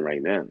what's working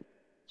right now.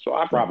 So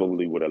I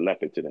probably would have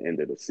left it to the end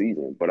of the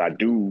season. But I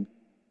do,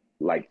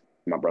 like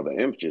my brother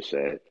Imp just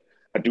said,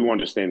 I do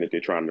understand that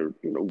they're trying to,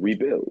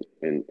 rebuild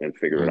and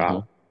figure it Mm-hmm.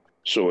 out.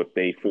 So if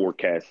they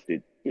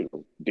forecasted,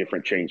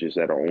 different changes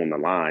that are on the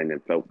line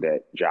and felt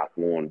that Jock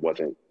Vaughn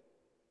wasn't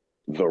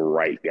the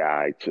right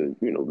guy to,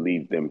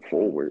 lead them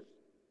forward,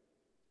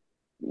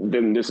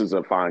 then this is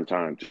a fine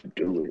time to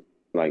do it.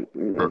 Like,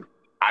 Sure.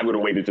 I would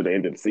have waited to the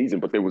end of the season,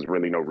 but there was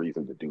really no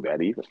reason to do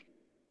that either.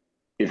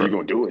 If you're Sure.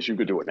 going to do it, you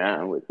could do it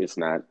now. It's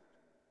not.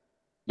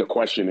 The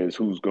question is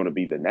who's going to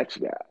be the next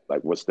guy.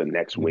 Like, what's the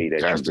next way that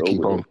you That's to go keep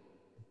with on. it?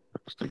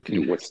 That's the key.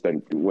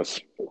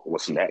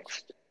 What's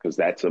next? Because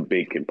that's a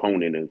big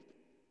component of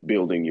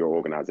building your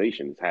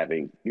organization. Is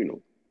having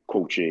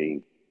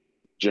coaching,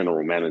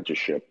 general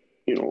managership,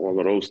 all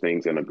of those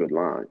things in a good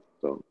line.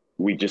 So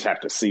we just have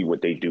to see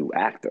what they do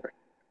after.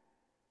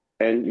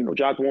 And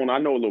Jock Vaughn, I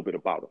know a little bit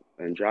about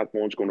him, and Jock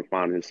Vaughn's going to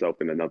find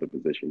himself in another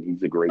position.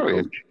 He's a great Oh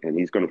yeah, coach, and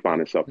he's going to find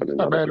himself in it's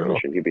not another bad at all.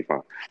 position. He'll be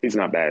fine. He's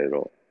not bad at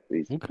all.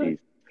 He's Okay. he's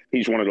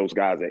he's one of those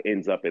guys that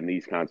ends up in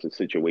these kinds of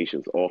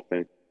situations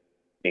often,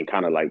 in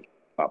kind of like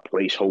a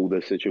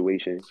placeholder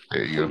situation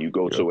There you where go. you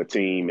go Yeah, to a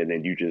team and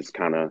then you just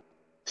kind of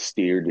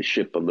steer the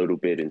ship a little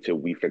bit until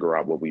we figure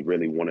out what we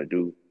really want to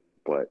do.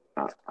 But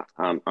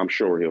I'm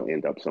sure he'll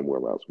end up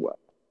somewhere else. Well,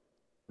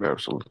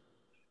 absolutely.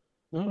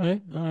 All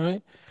right. All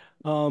right.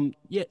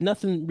 Yeah,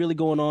 nothing really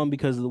going on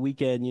because of the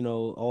weekend,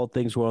 all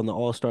things were on the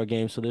All-Star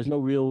game, so there's no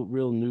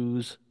real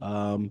news.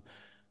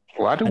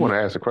 Well, I do I want know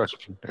to ask a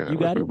question. you If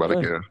got we it. about Go to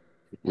ahead. get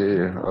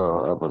yeah,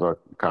 I was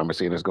kind of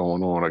seeing this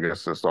going on. I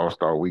guess it's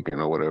All-Star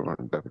Weekend or whatever.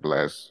 Definitely the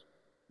last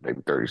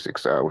maybe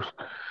 36 hours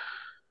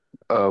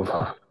of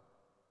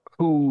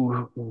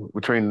who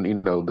between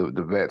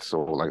the vets.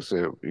 So like I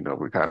said,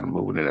 we're kind of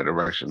moving in that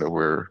direction that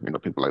where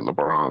people like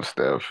LeBron,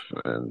 Steph,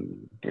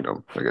 and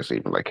I guess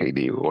even like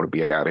KD want to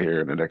be out of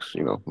here in the next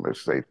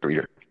let's say 3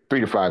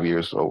 to 5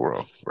 years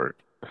overall. Right,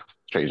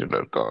 changing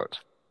the guards.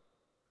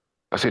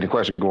 I see the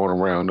question going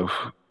around of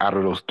out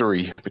of those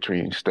three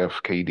between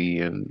Steph,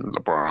 KD, and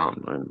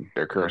LeBron and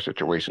their current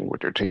situation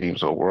with their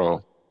teams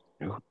overall.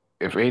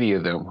 If any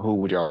of them, who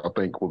would y'all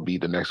think would be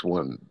the next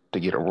one to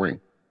get a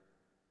ring?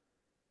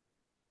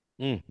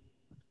 Mm.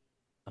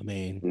 I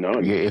mean, Yeah,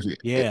 none.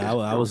 yeah,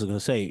 I was gonna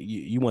say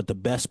you want the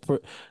best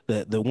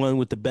the one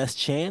with the best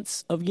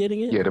chance of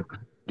getting it. yeah,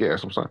 yeah,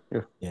 that's what I'm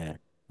saying. Yeah.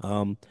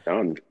 Um,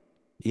 None.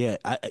 yeah,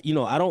 I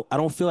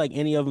don't feel like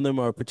any of them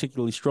are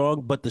particularly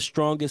strong, but the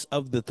strongest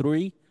of the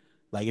three,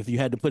 like if you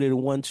had to put it in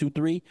one, two,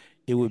 three,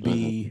 it would Yeah.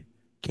 be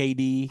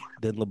KD,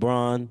 then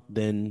LeBron,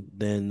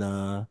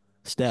 then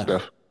Steph.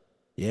 Steph.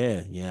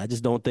 Yeah, yeah. I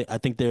just don't think I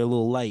think they're a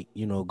little light.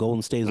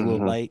 Golden State's a little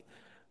Hmm. light.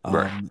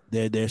 Right.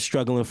 They're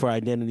struggling for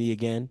identity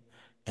again.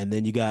 And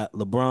then you got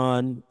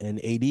LeBron and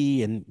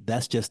AD, and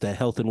that's just a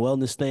health and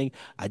wellness thing.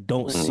 I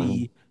don't Hmm.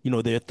 see,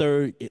 their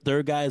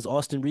third guy is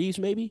Austin Reeves,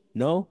 maybe?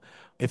 No.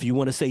 If you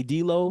want to say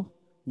D'Lo,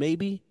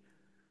 maybe.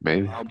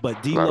 Maybe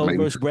But a lot of D'Lo maybes.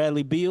 versus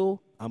Bradley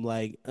Beal, I'm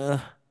like,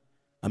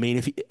 I mean,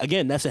 if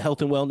again, that's a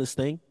health and wellness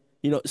thing.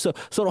 So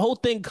the whole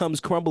thing comes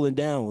crumbling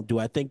down. Do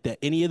I think that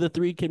any of the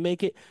three can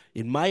make it?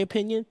 In my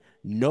opinion,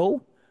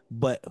 no.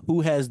 But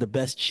who has the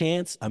best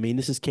chance? I mean,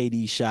 this is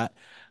KD's shot.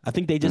 I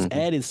think they just Hmm.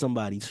 added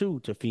somebody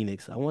too to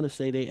Phoenix. I want to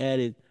say they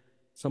added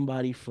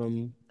somebody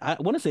from. I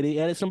want to say they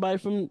added somebody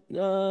from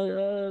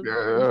the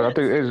Yeah, I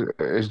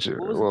think Jets.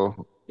 What was it?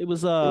 well, It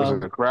was was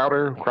it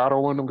Crowder? Crowder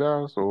one of them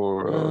guys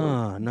or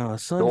no,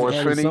 Suns Doris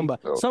added Finney?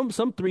 somebody,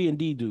 some 3 and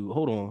D dude.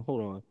 Hold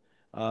on.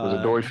 Was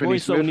it Dory Finney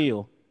Royce Smith?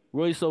 O'Neal.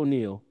 Royce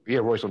O'Neal. Yeah,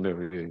 Royce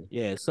O'Neal. Yeah.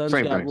 Yeah, Suns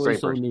Same got thing, same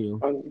Royce person,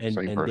 O'Neal and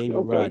same and person. David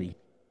Okay. Roddy.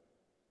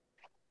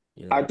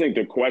 You I know. think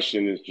the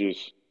question is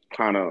just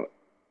kind of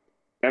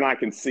And I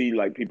can see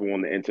like people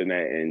on the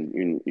internet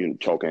and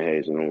talking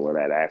heads and all of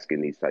that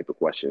asking these type of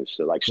questions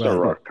to like Right.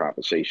 stir up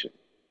conversation.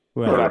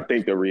 But Right. I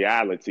think the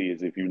reality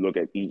is if you look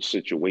at each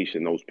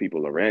situation those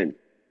people are in,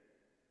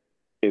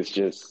 it's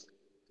just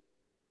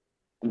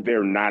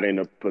they're not in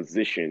a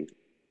position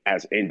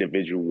as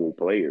individual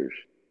players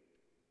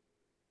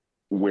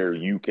where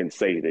you can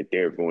say that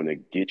they're going to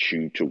get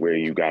you to where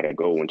you got to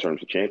go in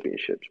terms of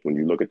championships. When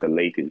you look at the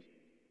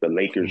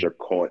Lakers are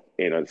caught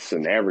in a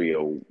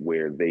scenario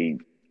where they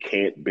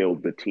can't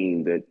build the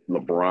team that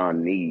LeBron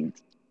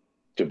needs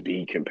to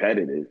be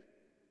competitive.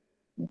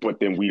 But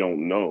then we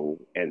don't know,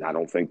 and I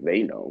don't think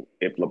they know,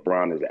 if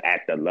LeBron is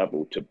at the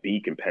level to be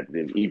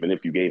competitive, even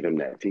if you gave him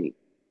that team.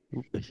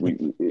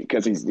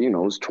 Because he's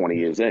 20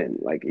 years in.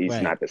 Like, he's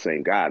Right. not the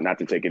same guy. Not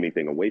to take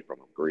anything away from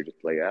him, greatest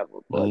player ever.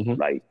 But, Hmm.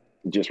 like,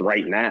 just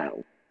right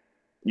now,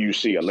 you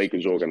see a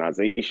Lakers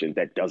organization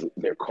that doesn't,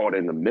 they're caught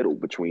in the middle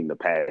between the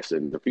past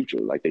and the future.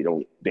 Like,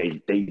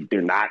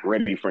 they're not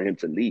ready for him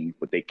to leave,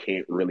 but they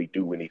can't really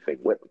do anything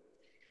with him.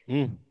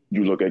 Mm.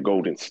 You look at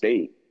Golden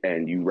State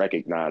and you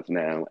recognize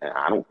now, and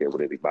I don't care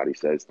what anybody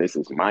says, this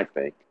is my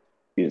thing,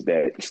 is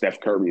that Steph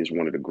Curry is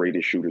one of the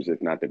greatest shooters,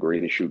 if not the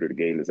greatest shooter the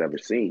game has ever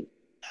seen.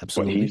 But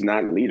Absolutely. he's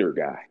not leader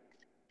guy.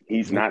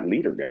 He's Nope. not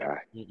leader guy.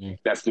 Mm-mm.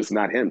 That's just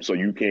not him. So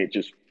you can't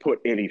just put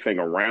anything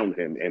around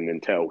him and then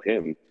tell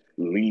him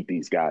lead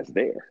these guys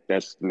there.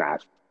 That's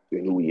not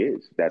who he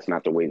is. That's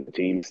not the way the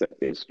team.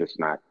 It's just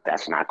not.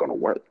 That's not going to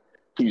work.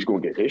 He's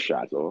going to get his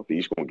shots off.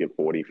 He's going to get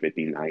 40,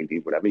 50, 90,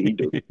 whatever he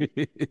do.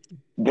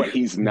 But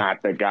he's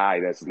not the guy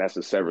that's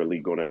necessarily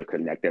going to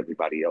connect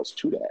everybody else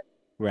to that.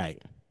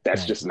 Right.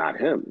 That's Right. just not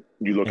him.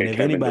 You look And at if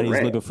Kevin anybody's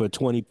Durant. looking for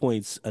 20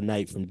 points a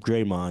night from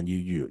Draymond,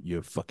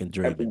 you're fucking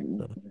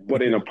dreaming.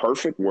 But in a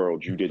perfect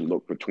world, you didn't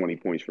look for 20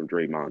 points from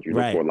Draymond. You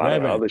look for Right. a lot Right.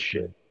 of the Right. other Right.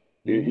 shit.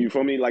 Hmm. You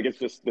feel me? Like, it's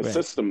just the Right.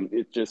 system.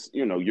 It's just,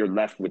 you're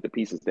left with the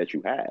pieces that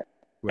you have.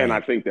 And I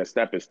Right. think that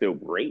Steph is still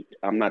great.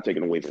 I'm not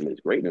taking away from his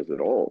greatness at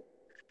all.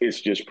 It's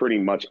just pretty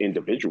much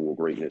individual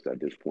greatness at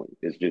this point.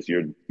 It's just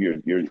you're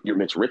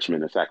Mitch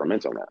Richmond in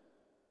Sacramento now.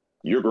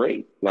 You're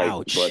great. Like,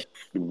 Ouch. but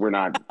we're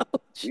not.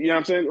 You know what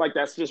I'm saying? Like,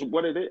 that's just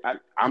what it is.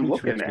 I'm Mitch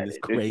looking Richmond at is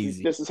it.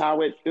 crazy. This is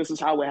how it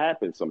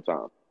happens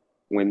sometimes.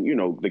 When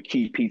the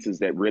key pieces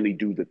that really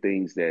do the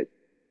things that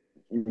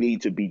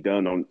need to be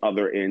done on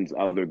other ends,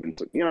 other than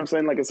what I'm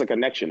saying. Like, it's a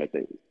connection of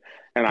things,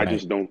 and I Right.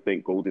 just don't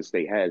think Golden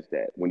State has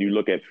that. When you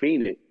look at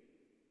Phoenix,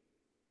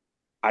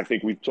 I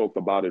think we've talked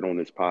about it on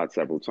this pod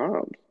several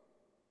times.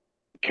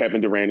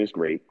 Kevin Durant is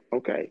great.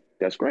 Okay,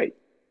 that's great.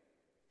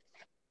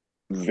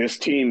 This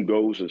team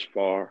goes as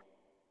far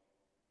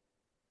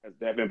as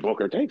Devin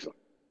Booker takes them.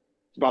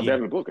 It's about Yeah,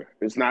 Devin Booker.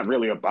 It's not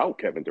really about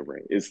Kevin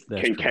Durant. It's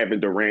that's can true. Kevin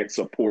Durant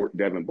support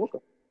Devin Booker?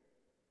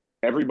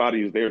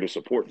 Everybody is there to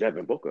support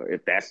Devin Booker.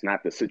 If that's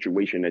not the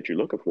situation that you're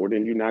looking for,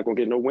 then you're not going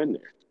to get no win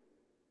there.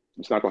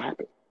 It's not going to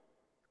happen.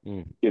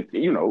 Mm.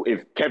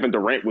 If Kevin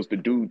Durant was the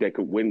dude that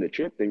could win the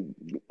chip, then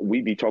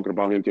we'd be talking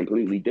about him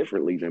completely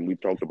differently than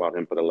we've talked about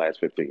him for the last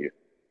 15 years.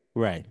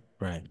 Right.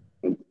 Right.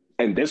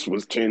 And this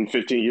was 10,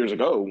 15 years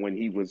ago when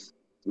he was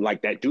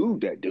like that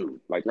dude.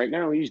 Like, right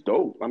now, he's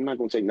dope. I'm not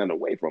going to take nothing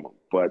away from him.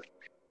 But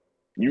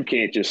you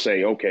can't just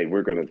say, okay,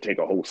 we're going to take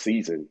a whole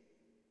season,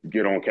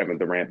 get on Kevin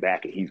Durant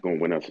back, and he's going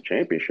to win us a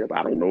championship.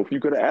 I don't know if you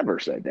could have ever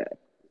said that.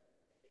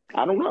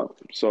 I don't know.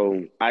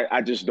 So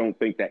I just don't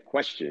think that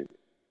question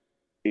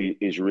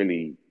is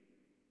really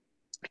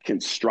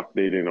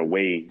constructed in a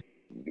way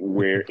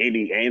where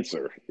any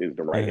answer is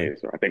the right Uh-huh.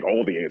 answer. I think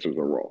all the answers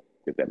are wrong,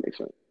 if that makes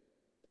sense.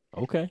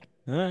 Okay.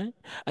 All right.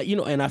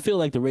 And I feel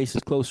like the race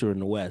is closer in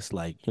the West.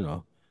 Like,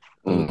 those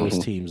Mm-hmm.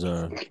 teams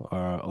are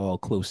all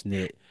close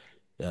knit.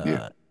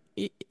 Yeah.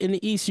 Uh, in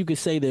the East, you could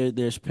say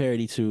there's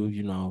parity to,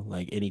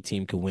 like any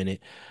team can win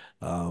it.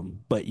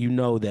 But you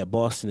know that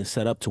Boston is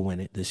set up to win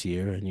it this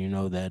year, and you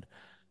know that,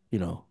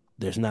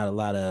 there's not a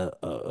lot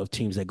of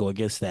teams that go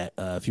against that.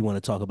 If you want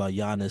to talk about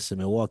Giannis and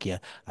Milwaukee,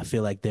 I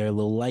feel like they're a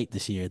little light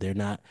this year. They're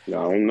not, I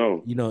don't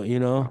know. I don't yeah.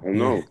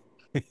 know.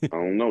 I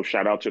don't know.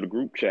 Shout out to the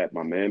group chat.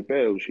 My man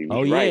Bells, he Oh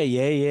was yeah, right.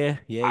 yeah, yeah,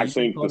 yeah. I You can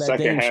think call the that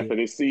second Dame half shit. of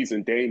this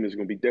season, Dame is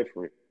going to be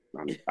different.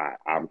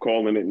 I'm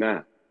calling it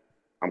now.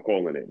 I'm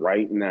calling it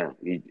right now.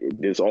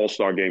 This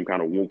All-Star game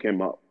kind of woke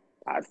him up,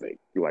 I think.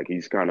 Like,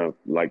 he's kind of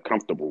like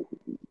comfortable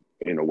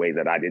in a way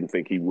that I didn't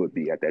think he would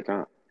be at that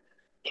time.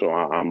 So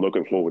I'm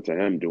looking forward to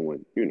him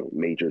doing,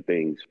 major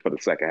things for the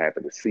second half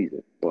of the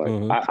season. But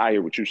Uh-huh. I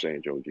hear what you're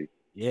saying, Joe G.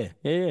 Yeah,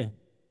 yeah,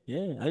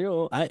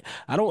 yeah.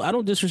 I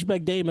don't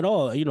disrespect Dame at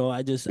all.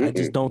 I just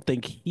Mm-mm. don't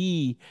think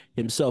he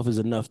himself is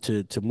enough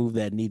to move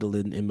that needle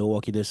in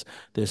Milwaukee. There's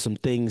some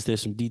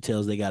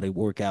details they got to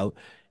work out,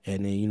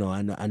 and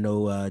then, I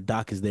know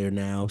Doc is there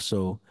now,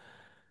 so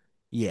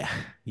yeah,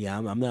 yeah.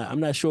 I'm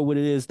not sure what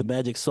it is, the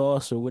magic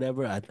sauce or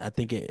whatever. I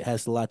think it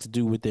has a lot to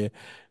do with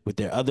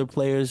their other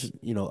players,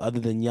 other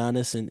than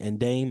Giannis and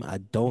Dame. I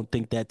don't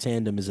think that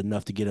tandem is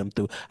enough to get them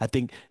through. I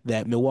think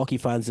that Milwaukee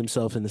finds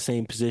themselves in the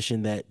same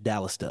position that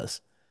Dallas does.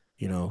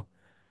 You know,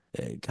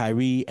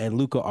 Kyrie and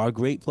Luka are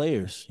great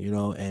players, you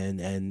know,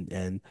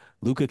 and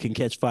Luka can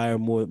catch fire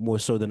more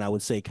so than I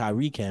would say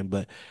Kyrie can,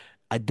 but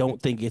I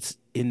don't think it's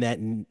in that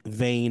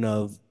vein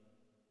of,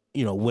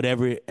 you know,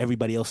 whatever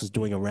everybody else is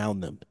doing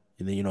around them.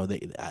 And then, you know,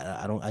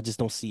 I just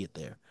don't see it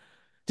there.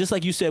 Just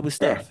like you said with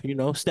Yeah. Steph, you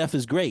know, Steph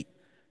is great,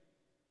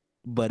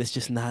 but it's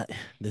just not,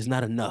 there's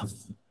not enough.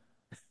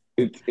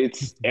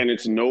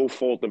 It's no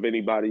fault of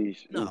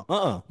anybody's. No,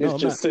 no, It's I'm not.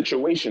 just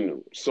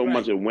situational. So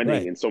much Right, of winning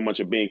right. and so much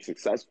of being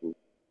successful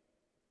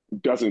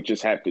doesn't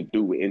just have to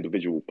do with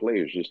individual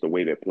players, just the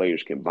way that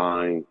players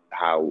combine,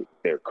 how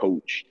they're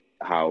coached,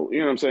 how, you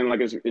know what I'm saying? Like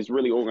it's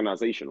really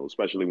organizational,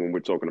 especially when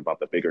we're talking about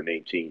the bigger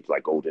name teams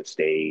like Golden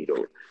State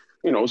or,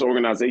 you know, it's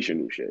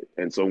organizational shit.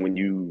 And so when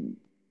you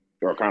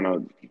are kind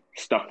of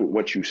stuck with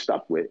what you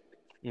stuck with,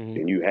 Hmm.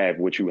 then you have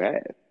what you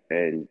have.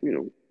 And, you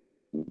know,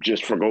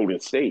 just for Golden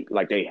State,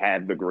 like they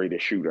have the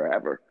greatest shooter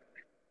ever.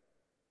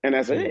 And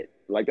that's Yeah. it.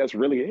 Like that's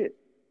really it.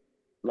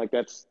 Like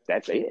that's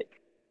it.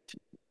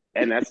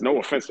 And that's no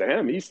offense to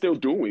him. He's still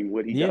doing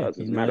what he Yeah, does.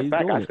 you As a know, matter of he's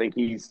fact, I doing it. think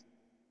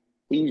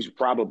he's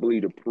probably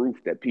the proof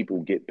that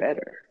people get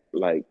better.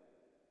 Like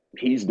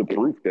he's the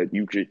proof that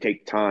you should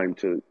take time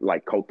to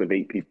like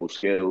cultivate people's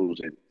skills,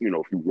 and you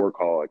know, if you work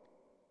hard,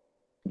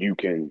 you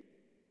can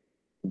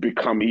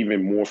become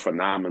even more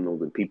phenomenal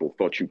than people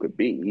thought you could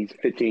be. He's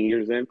 15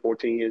 years in,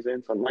 14 years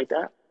in, something like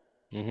that.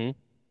 Hmm.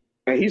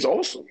 And he's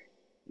awesome.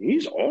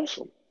 He's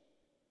awesome.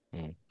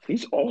 Mm.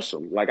 He's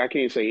awesome. Like I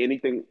can't say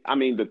anything. I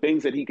mean, the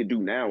things that he could do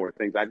now are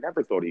things I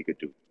never thought he could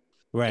do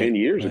Right, 10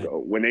 years right. ago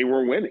when they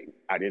were winning.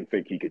 I didn't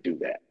think he could do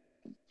that.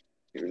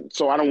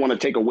 So I don't want to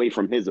take away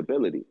from his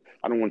ability.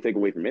 I don't want to take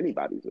away from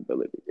anybody's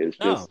ability. It's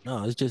No, just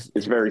no, it's just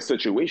it's very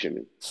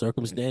situational.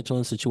 circumstantial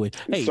and situation.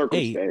 It's Hey, I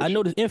circumstantial.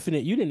 noticed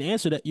Infinite. You didn't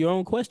answer that your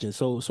own question.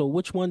 So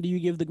which one do you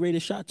give the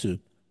greatest shot to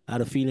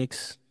out of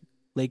Phoenix,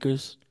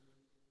 Lakers,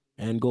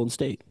 and Golden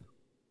State?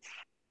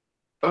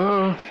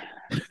 Uh,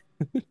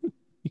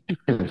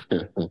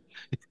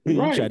 You try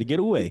Right. to get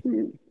away.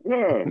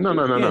 Yeah. no,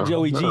 no, no, Yeah, no,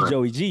 no,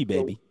 Joey G,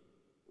 baby.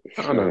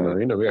 no, no, no.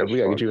 You know, That's we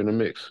gotta get funny. you in the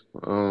mix.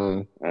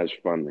 That's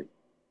funny.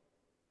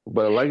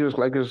 But Lakers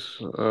ain't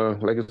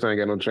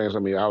got no chance. I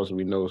mean, obviously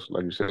we know,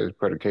 like you said, it's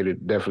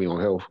predicated definitely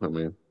on health. I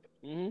mean,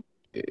 Hmm.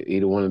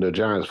 either one of the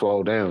Giants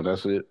fall down,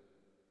 that's it.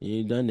 You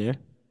ain't done there.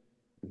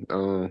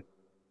 Um,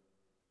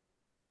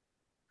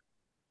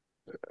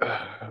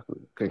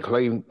 can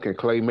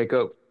Clay make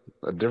up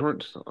a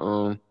difference?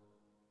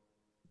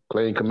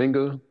 Clay and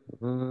Kaminga.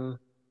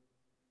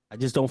 I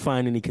just don't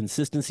find any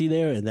consistency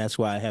there, and that's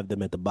why I have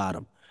them at the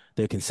bottom.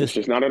 They're It's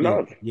consistent. just not Yeah,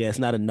 enough. yeah, it's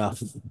not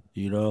enough.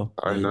 You know,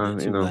 I they're know, you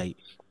too know. light.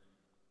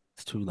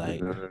 It's too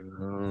light.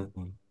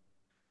 Mhm.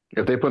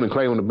 If they put in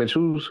Clay on the bench,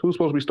 who's supposed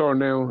to be starting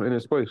now in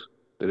his place?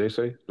 Did they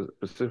say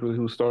specifically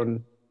who's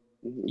starting?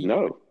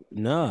 No.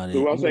 No,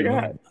 Who else you they know,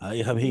 got?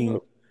 I mean,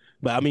 No.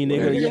 but I mean, Who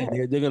they're else gonna, they yeah,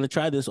 got? they're gonna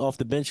try this off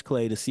the bench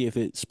Clay to see if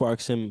it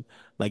sparks him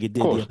like it Of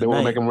did the course, they other want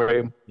to make night. him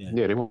Ray. Yeah,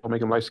 Yeah, they want to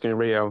make him light skinned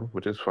Ray Allen,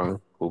 which is fine.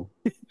 Cool.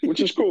 Which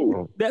is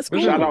cool. that's This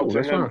is Shout cool. out cool. to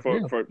That's him fine.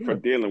 for Yeah, for yeah, for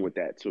dealing with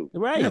that too.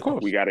 yeah. Of Right.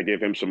 We course. got to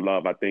give him some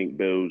love. I think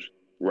Bills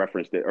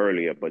referenced it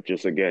earlier, but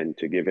just again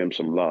to give him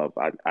some love.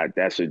 I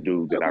that's a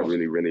dude Yeah, that of I course.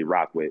 really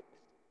rock with,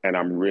 and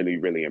I'm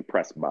really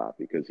impressed by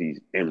because he's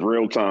in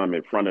real time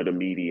in front of the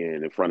media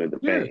and in front of the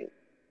Yeah, fans.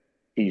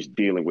 He's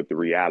dealing with the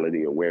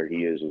reality of where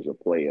he is as a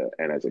player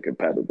and as a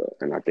competitor,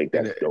 and I think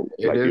and that's dope.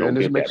 and, Like you and don't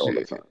this get that makes all you.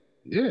 the time.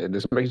 Yeah,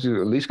 this makes you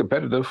at least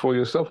competitive for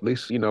yourself. At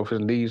least, if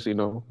it needs,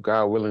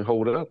 God willing,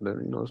 hold it up.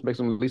 Then, this makes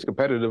him at least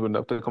competitive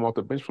enough to come off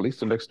the bench for at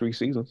least the next 3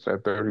 seasons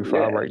at 35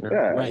 Yeah, right now.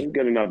 yeah, Right. he'll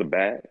get another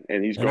bag,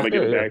 and he's And going I to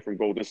get Yeah, a yeah, bag from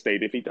Golden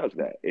State if he does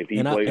that. If he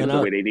and I plays and the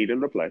I way they need him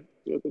to play,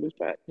 he'll get his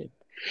bag.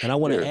 and I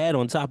want to yeah. add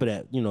on top of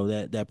that, you know,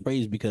 that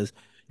praise because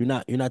you're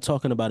not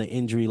talking about an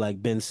injury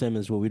like Ben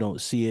Simmons where we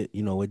don't see it,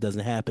 you know, it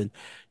doesn't happen.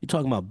 You're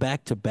talking about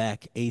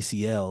back-to-back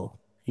ACL,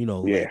 you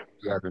know, like Yeah,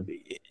 Exactly.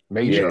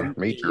 yeah, you know, a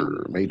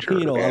Major.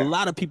 yeah,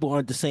 lot of people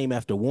aren't the same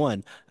after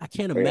one. I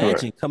can't yeah, Right.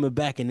 imagine coming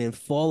back and then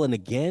falling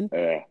again.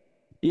 yeah,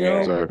 You yeah. know,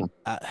 Exactly.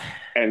 I,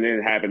 And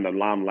then having the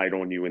limelight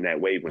on you in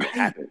that way when it right,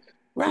 happens.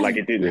 Like right.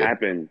 it didn't Yeah.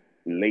 happen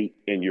late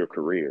in your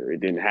career.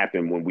 It didn't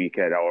happen when we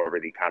had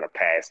already kind of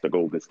passed the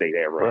Golden State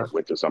era Right. and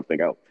went to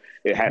something else.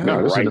 It happened No,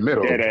 No, this is in the right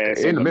middle. dead ass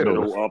In in the the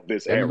middle. middle of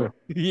this In the era. middle.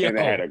 And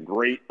it had yo, a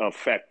great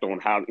effect on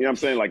how, you know what I'm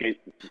saying? Like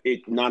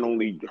it not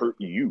only hurt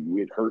you,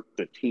 it hurt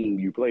the team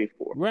you played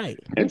for. right,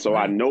 Yeah. And so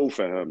I right. know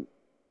for him,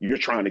 you're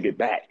trying to get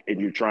back and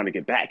you're trying to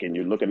get back and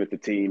you're looking at the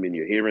team and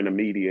you're hearing the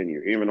media and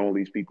you're hearing all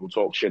these people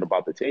talk shit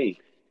about the team.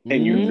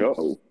 And you Hmm.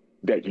 know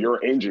that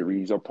your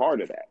injuries are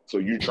part of that. So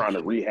you're trying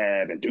to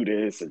rehab and do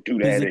this and do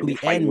that and you're Physically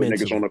fighting and with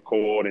niggas on mentally. the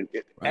court and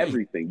Right.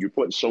 everything. You're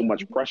putting so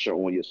much pressure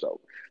on yourself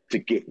to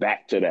get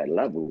back to that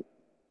level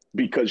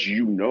because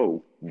you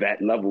know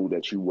that level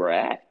that you were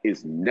at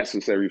is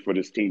necessary for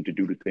this team to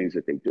do the things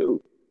that they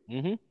do.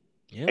 Hmm.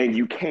 Yep. And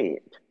you can't.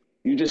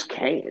 You just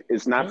can't.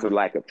 It's not Yep. for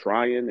lack of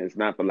trying. It's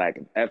not for lack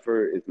of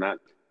effort. It's not,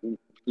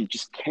 you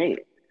just can't.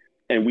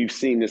 And we've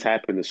seen this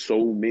happen to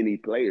so many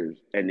players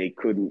and they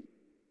couldn't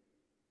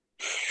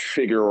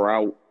figure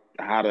out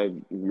how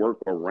to work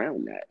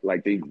around that.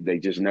 Like they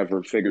just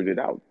never figured it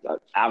out.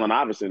 Allen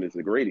Iverson is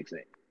a great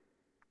example.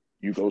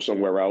 You go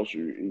somewhere else,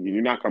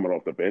 you're not coming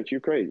off the bench. You're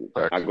crazy.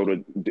 Facts.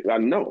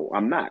 No,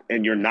 I'm not.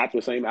 And you're not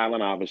the same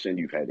Allen Iverson.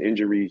 You've had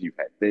injuries. You've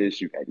had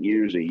this. You've had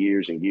years and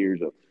years and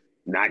years of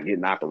not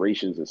getting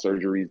operations and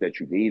surgeries that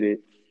you needed.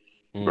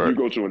 Right. You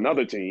go to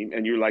another team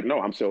and you're like, no,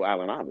 I'm still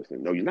Allen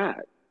Iverson. No, you're not.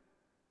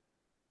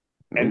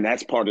 And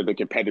that's part of the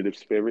competitive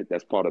spirit.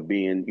 That's part of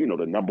being,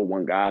 the number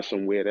one guy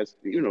somewhere. That's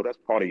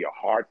part of your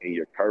heart and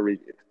your courage.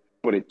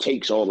 But it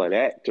takes all of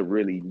that to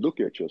really look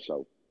at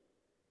yourself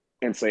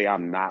and say,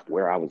 I'm not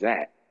where I was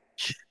at.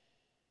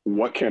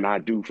 What can I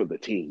do for the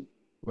team?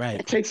 Right.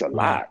 It takes a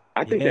lot.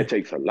 I think that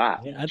takes a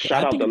lot. Yeah,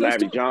 Shout I out think to it does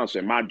Larry too.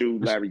 Johnson, my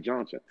dude, Larry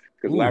Johnson,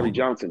 because Larry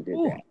Johnson did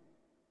that.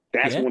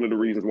 That's one of the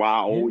reasons why I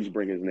always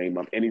bring his name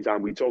up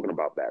anytime we're talking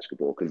about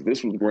basketball, because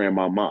this was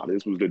Grandmama.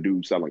 This was the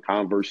dude selling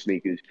Converse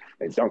sneakers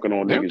and dunking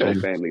on niggas on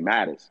Family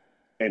Matters.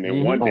 And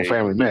then one day,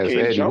 Family he Matters,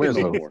 can't Eddie jump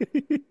Winslow. no more.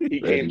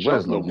 He can't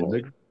jump no more.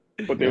 Nigga.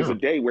 But there's a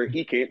day where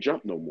he can't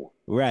jump no more.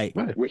 Right.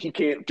 Where he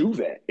can't do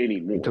that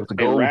anymore. He took the And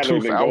gold rather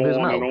tooth than out go his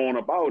on mouth. and on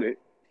about it,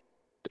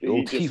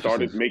 he just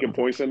started making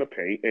points in the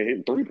paint and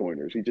hitting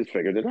three-pointers. He just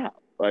figured it out.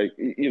 Like,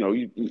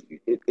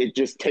 it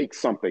just takes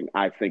something,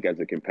 I think, as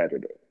a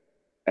competitor,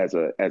 as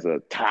a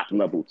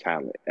top-level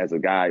talent, as a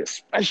guy,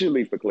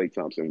 especially for Klay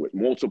Thompson, with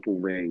multiple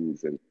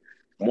rings and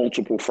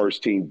multiple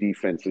first-team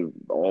defensive,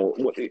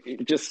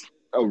 just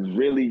a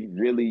really,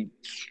 really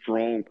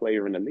strong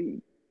player in the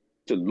league,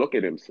 to look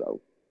at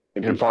himself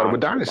and be part of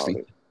a honest dynasty.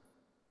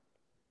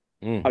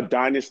 about it. A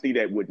dynasty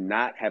that would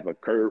not have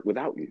occurred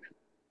without you.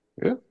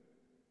 Yeah.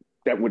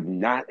 That would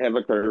not have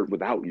occurred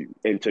without you.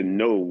 And to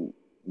know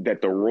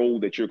that the role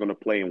that you're going to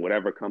play in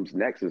whatever comes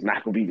next is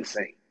not going to be the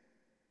same.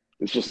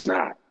 It's just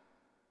not.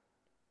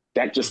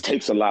 That just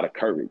takes a lot of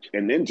courage.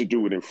 And then to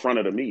do it in front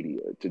of the media,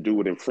 to do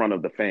it in front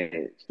of the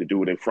fans, to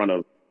do it in front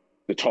of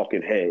the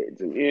talking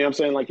heads. And you know what I'm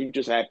saying? Like, you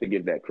just have to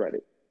give that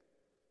credit.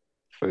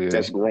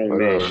 That's grown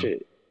man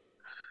shit.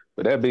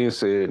 But that being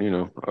said,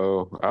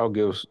 I'll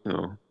give,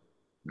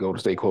 Golden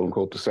State, quote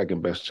unquote, the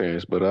second best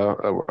chance. But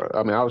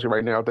obviously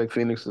right now I think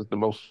Phoenix is the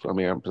most. I've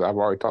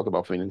already talked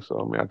about Phoenix,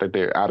 so I think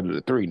they're out of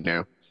the three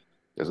now.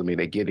 Doesn't mean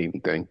they get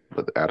anything,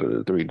 but out of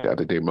the three, I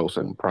think they're most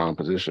in prime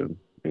position,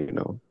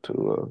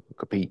 to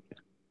compete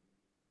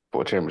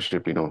for a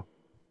championship.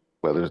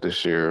 Whether it's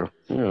this year,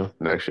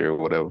 next year, or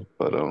whatever.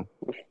 But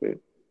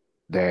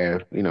they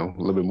have, a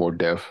little bit more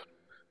depth.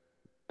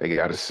 They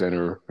got a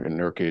center in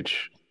Nurkic.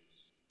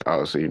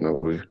 Obviously,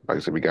 like I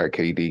said, we got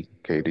KD.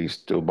 KD's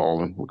still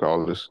balling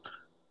regardless.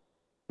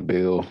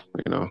 Bill,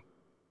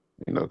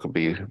 could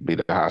be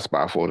the hot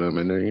spot for them.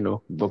 And then,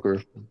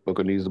 Booker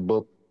needs a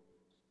book.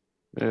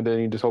 And then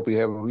you just hope you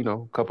have,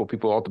 a couple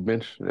people off the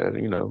bench that,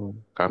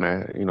 kind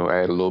of,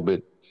 add a little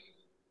bit.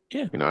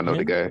 Yeah. I know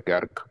they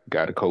got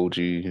a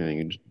Koji,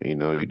 and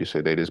you just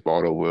said they just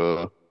bought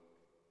over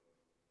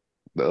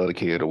the other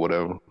kid or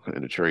whatever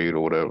in the trade or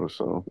whatever.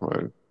 So,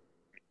 like,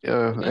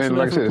 yeah, and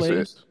like I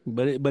said,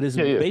 but it's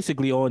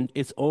basically on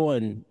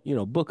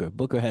Booker.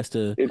 Booker has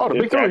to.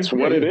 That's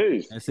what it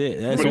is. That's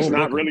it. But it's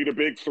not really the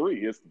big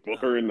three. It's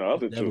Booker and the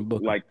other two.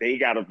 Booker. Like, they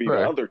got to be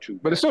the other two.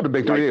 But it's still the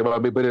big three.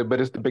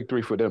 But it's the big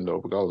three for them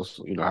though,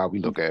 regardless. How we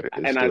look at it.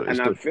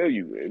 I feel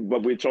you.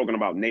 But we're talking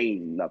about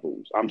name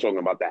levels. I'm talking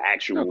about the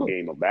actual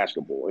game of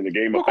basketball. In the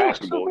game of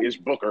basketball, it's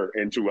Booker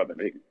and two other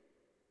niggas.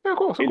 Yeah, of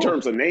course. In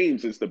terms of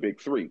names, it's the big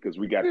three because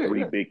we got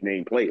three big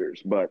name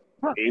players. But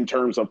in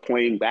terms of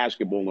playing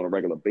basketball on a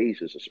regular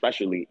basis,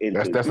 especially in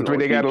that's the three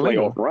they got to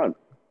playoff run,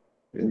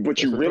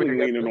 but you really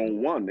leaning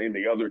on one, and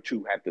the other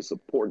two have to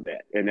support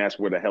that, and that's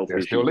where the health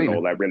issues and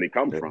all that really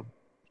come from.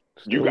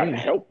 You got to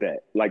help that.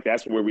 Like,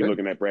 that's where we're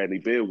looking at Bradley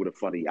Beal with a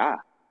funny eye.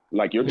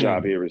 Like, your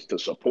job here is to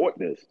support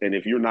this, and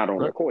if you're not on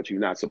the court, you're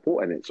not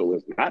supporting it. So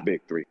it's not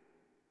big three,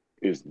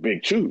 it's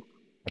big two.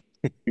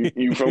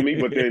 You feel me?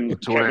 But then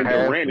Kevin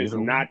Durant is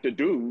not the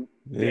dude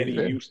that he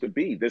used to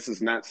be. This is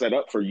not set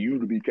up for you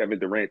to be Kevin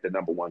Durant, the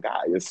number one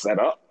guy. It's set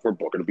up for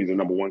Booker to be the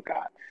number one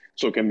guy.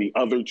 So can the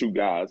other two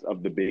guys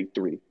of the big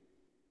three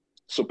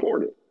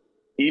support it?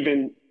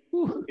 Even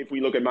if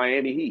we look at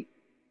Miami Heat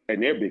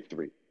and their big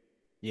three,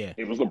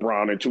 it was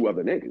LeBron and two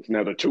other niggas.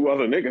 Now, the two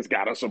other niggas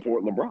got to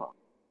support LeBron.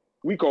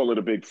 We call it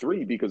a big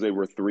three because they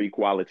were three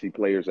quality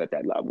players at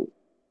that level.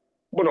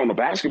 But on the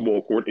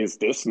basketball court, it's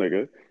this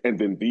nigga and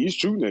then these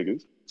two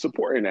niggas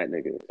supporting that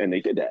nigga. And they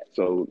did that.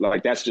 So,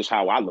 like, that's just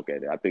how I look at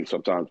it. I think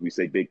sometimes we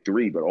say big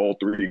three, but all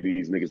three of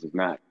these niggas is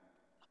not.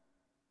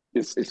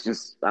 It's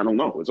just, I don't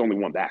know. It's only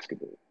one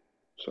basketball.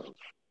 So.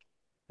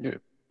 Yeah.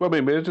 Well,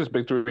 I mean, it's just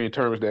big three in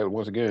terms that,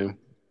 once again,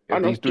 I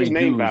know, just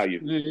name value.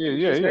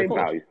 Yeah, name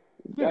value.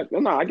 Yeah.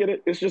 No, I get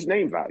it. It's just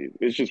name value.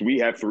 It's just we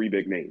have three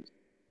big names.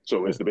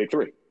 So it's the big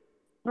three.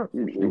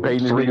 You pay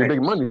these niggas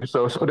big money,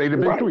 so they the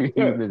big three.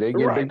 Yeah. They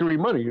get big three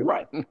money.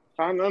 Right.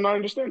 I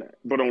understand that.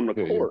 But on the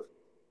court,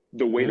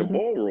 the way the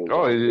ball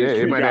rolls.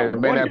 It might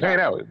not pan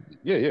out.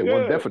 Yeah,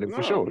 one definite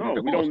for sure. No,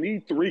 we don't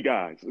need three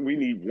guys. We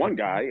need one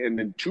guy and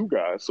then two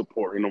guys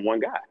supporting the one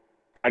guy.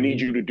 I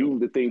need you to do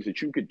the things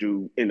that you could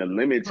do in a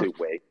limited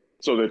way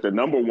so that the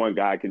number one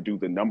guy can do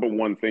the number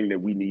one thing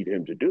that we need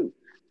him to do,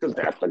 because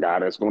that's the guy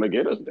that's going to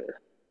get us there.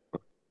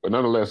 But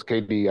nonetheless,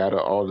 KD out of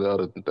all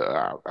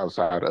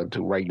outside of the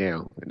two right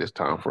now in this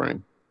time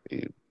frame,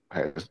 he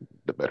has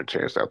the better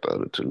chance out the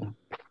other two,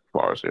 as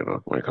far as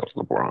when it comes to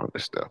LeBron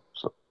and stuff.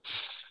 So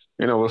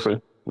we'll see.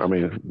 I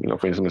mean,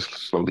 things are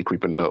slowly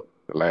creeping up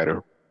the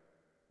ladder.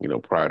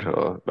 Prior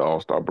to the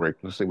All-Star break,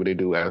 let's see what they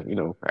do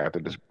after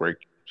this break,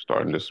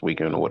 starting this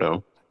weekend or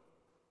whatever.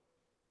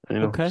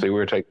 Okay. See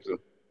where it takes us.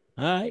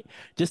 All right.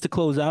 Just to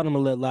close out, I'm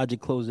gonna let Logic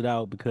close it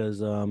out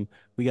because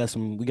we got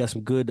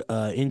some good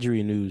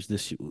injury news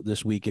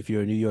this week. If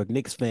you're a New York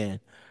Knicks fan,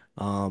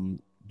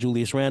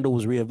 Julius Randle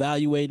was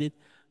reevaluated,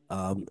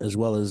 as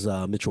well as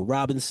Mitchell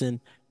Robinson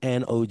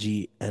and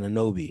OG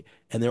Anunoby,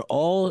 and they're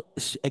all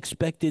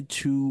expected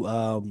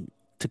to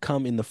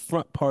come in the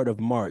front part of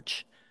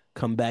March,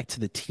 come back to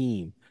the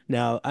team.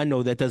 Now, I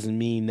know that doesn't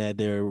mean that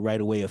they're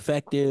right away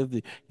effective.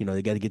 They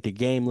got to get their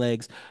game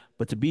legs,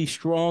 but to be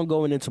strong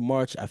going into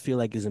March, I feel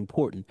like is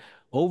important.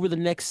 Over the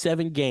next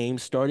 7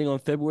 games, starting on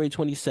February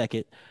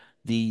 22nd,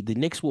 the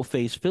Knicks will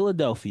face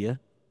Philadelphia,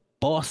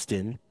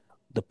 Boston,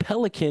 the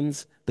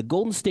Pelicans, the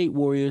Golden State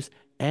Warriors,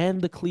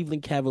 and the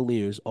Cleveland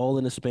Cavaliers, all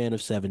in a span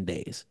of 7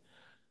 days.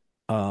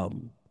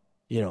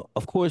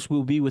 Of course,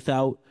 we'll be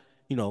without,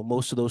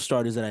 most of those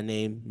starters that I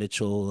named,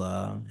 Mitchell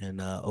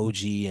and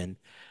OG and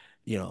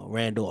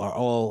Randall are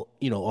all,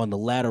 on the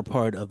latter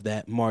part of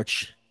that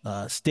March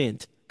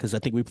stint, because I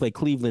think we play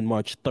Cleveland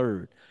March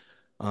 3rd.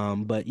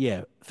 But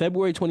yeah,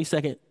 February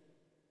 22nd,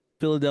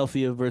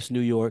 Philadelphia versus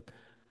New York.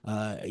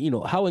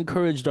 How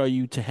encouraged are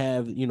you to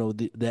have,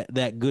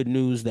 that good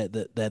news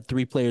that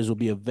 3 players will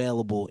be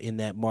available in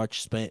that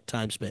March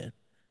time span?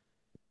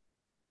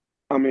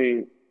 I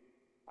mean,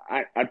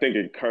 I think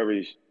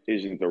encouraged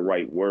isn't the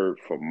right word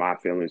for my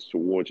feelings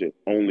towards it,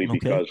 only Okay.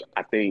 because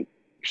I think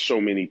so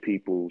many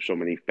people, so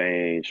many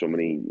fans, so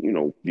many,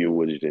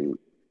 viewers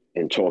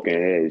and talking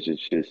heads,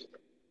 it's just,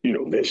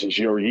 this is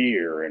your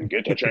year and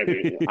get the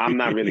champion. I'm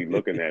not really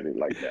looking at it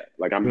like that.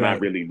 Like, I'm not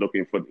Right. really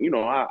looking for,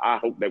 I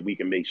hope that we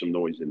can make some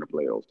noise in the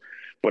playoffs.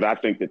 But I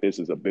think that this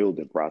is a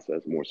building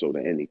process more so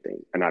than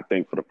anything. And I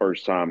think for the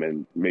first time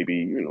in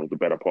maybe, the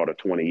better part of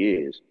 20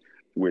 years,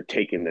 we're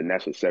taking the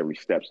necessary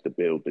steps to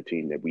build the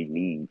team that we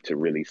need to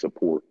really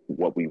support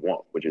what we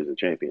want, which is a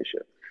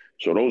championship.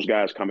 So those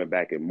guys coming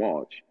back in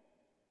March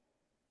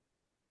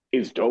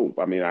is dope.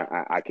 I mean,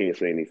 I can't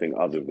say anything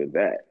other than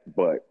that.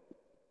 But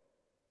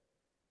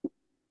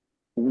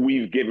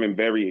we've given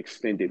very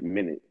extended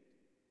minutes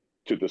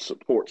to the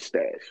support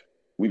staff.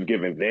 We've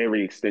given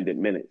very extended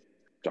minutes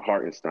to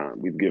Hartenstein.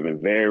 We've given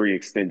very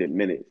extended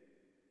minutes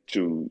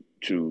to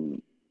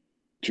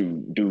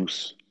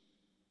Deuce,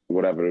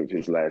 whatever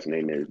his last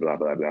name is, blah,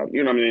 blah, blah.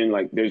 You know what I mean?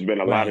 Like, there's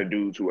been a lot Right. of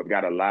dudes who have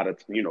got a lot of,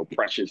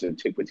 precious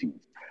antiquities,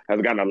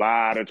 have gotten a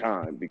lot of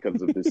time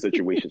because of the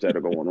situations that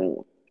are going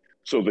on.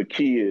 So the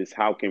key is,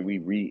 how can we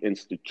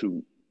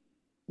reinstitute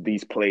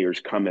these players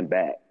coming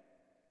back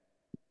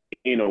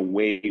in a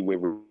way where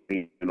we're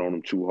leaning on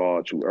them too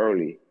hard, too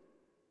early,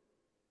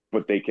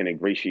 but they can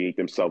ingratiate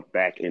themselves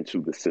back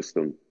into the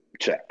system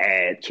to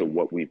add to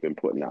what we've been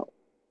putting out,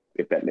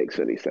 if that makes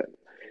any sense.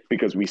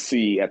 Because we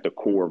see at the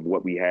core of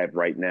what we have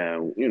right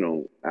now,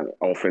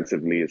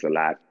 offensively is a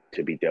lot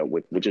to be dealt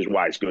with, which is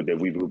why it's good that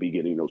we will be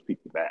getting those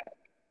people back.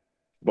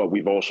 But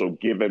we've also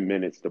given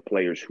minutes to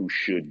players who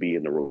should be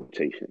in the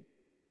rotation.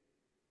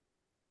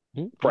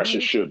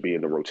 Precious should be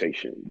in the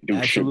rotation.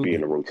 Duke should be in Absolutely.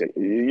 the rotation.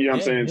 You know what I'm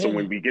Yeah, saying? So yeah.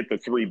 when we get the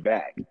 3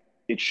 back,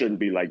 it shouldn't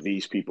be like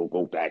these people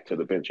go back to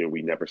the bench and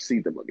we never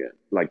see them again.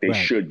 Like, they Right.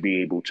 should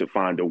be able to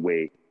find a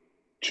way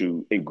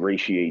to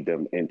ingratiate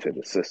them into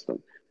the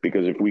system.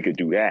 Because if we could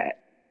do that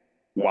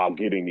while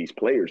getting these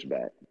players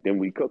back, then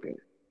we cooking.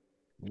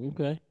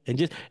 Okay. And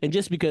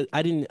just because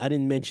I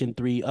didn't mention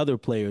 3 other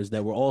players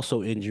that were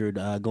also injured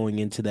going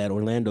into that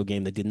Orlando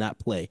game that did not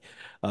play.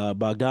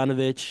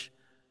 Bogdanovich,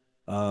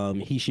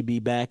 he should be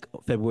back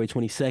February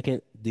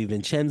 22nd.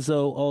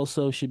 DiVincenzo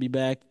also should be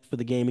back for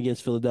the game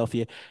against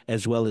Philadelphia,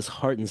 as well as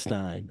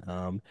Hartenstein.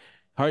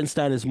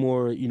 Hartenstein is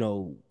more,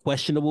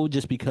 questionable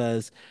just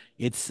because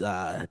it's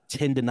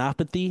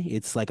tendinopathy.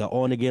 It's like an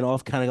on again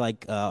off, kind of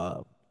like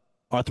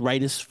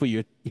arthritis for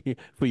your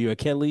for your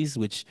Achilles,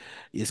 which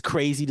is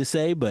crazy to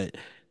say, but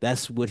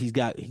that's what he's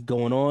got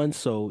going on.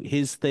 So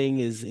his thing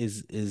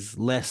is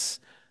less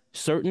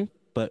certain.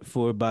 But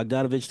for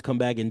Bogdanovich to come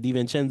back and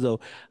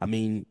DiVincenzo, I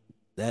mean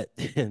that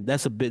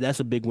that's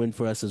a big win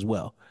for us as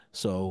well.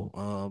 So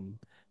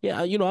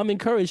yeah, I'm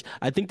encouraged.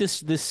 I think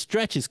this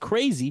stretch is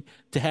crazy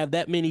to have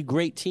that many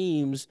great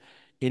teams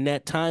in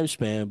that time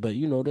span, but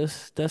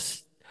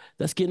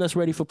that's getting us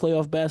ready for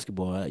playoff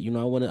basketball. I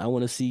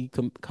want to see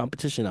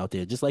competition out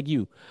there, just like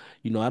you.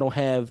 I don't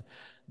have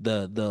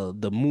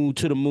the moon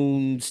to the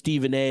moon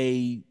Stephen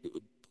A.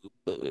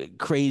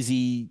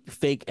 Crazy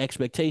fake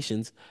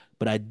expectations,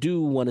 but I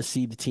do want to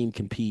see the team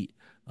compete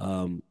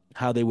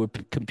how they were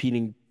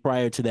competing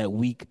prior to that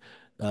week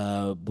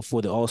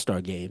before the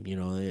All-Star game. We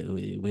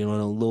were on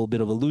a little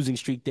bit of a losing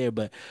streak there,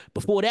 but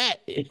before that,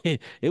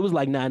 it was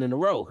like 9 in a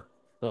row.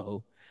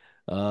 So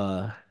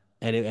Uh,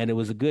 and it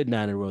was a good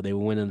 9 in a row. They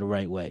were winning the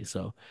right way.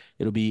 So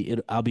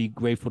I'll be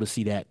grateful to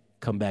see that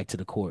come back to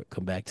the court,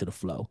 come back to the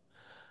flow.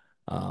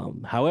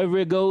 However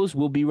it goes,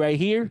 we'll be right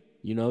here.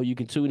 You know, you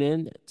can tune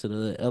in to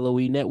the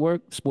LOE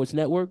network, sports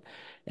network,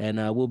 and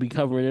we'll be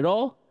covering it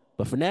all.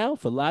 But for now,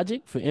 for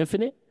Logic, for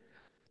Infinite,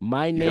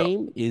 my Yep.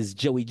 name is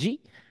Joey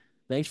G.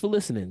 Thanks for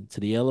listening to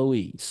the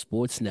LOE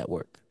Sports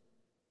Network.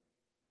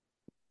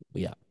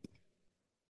 We out.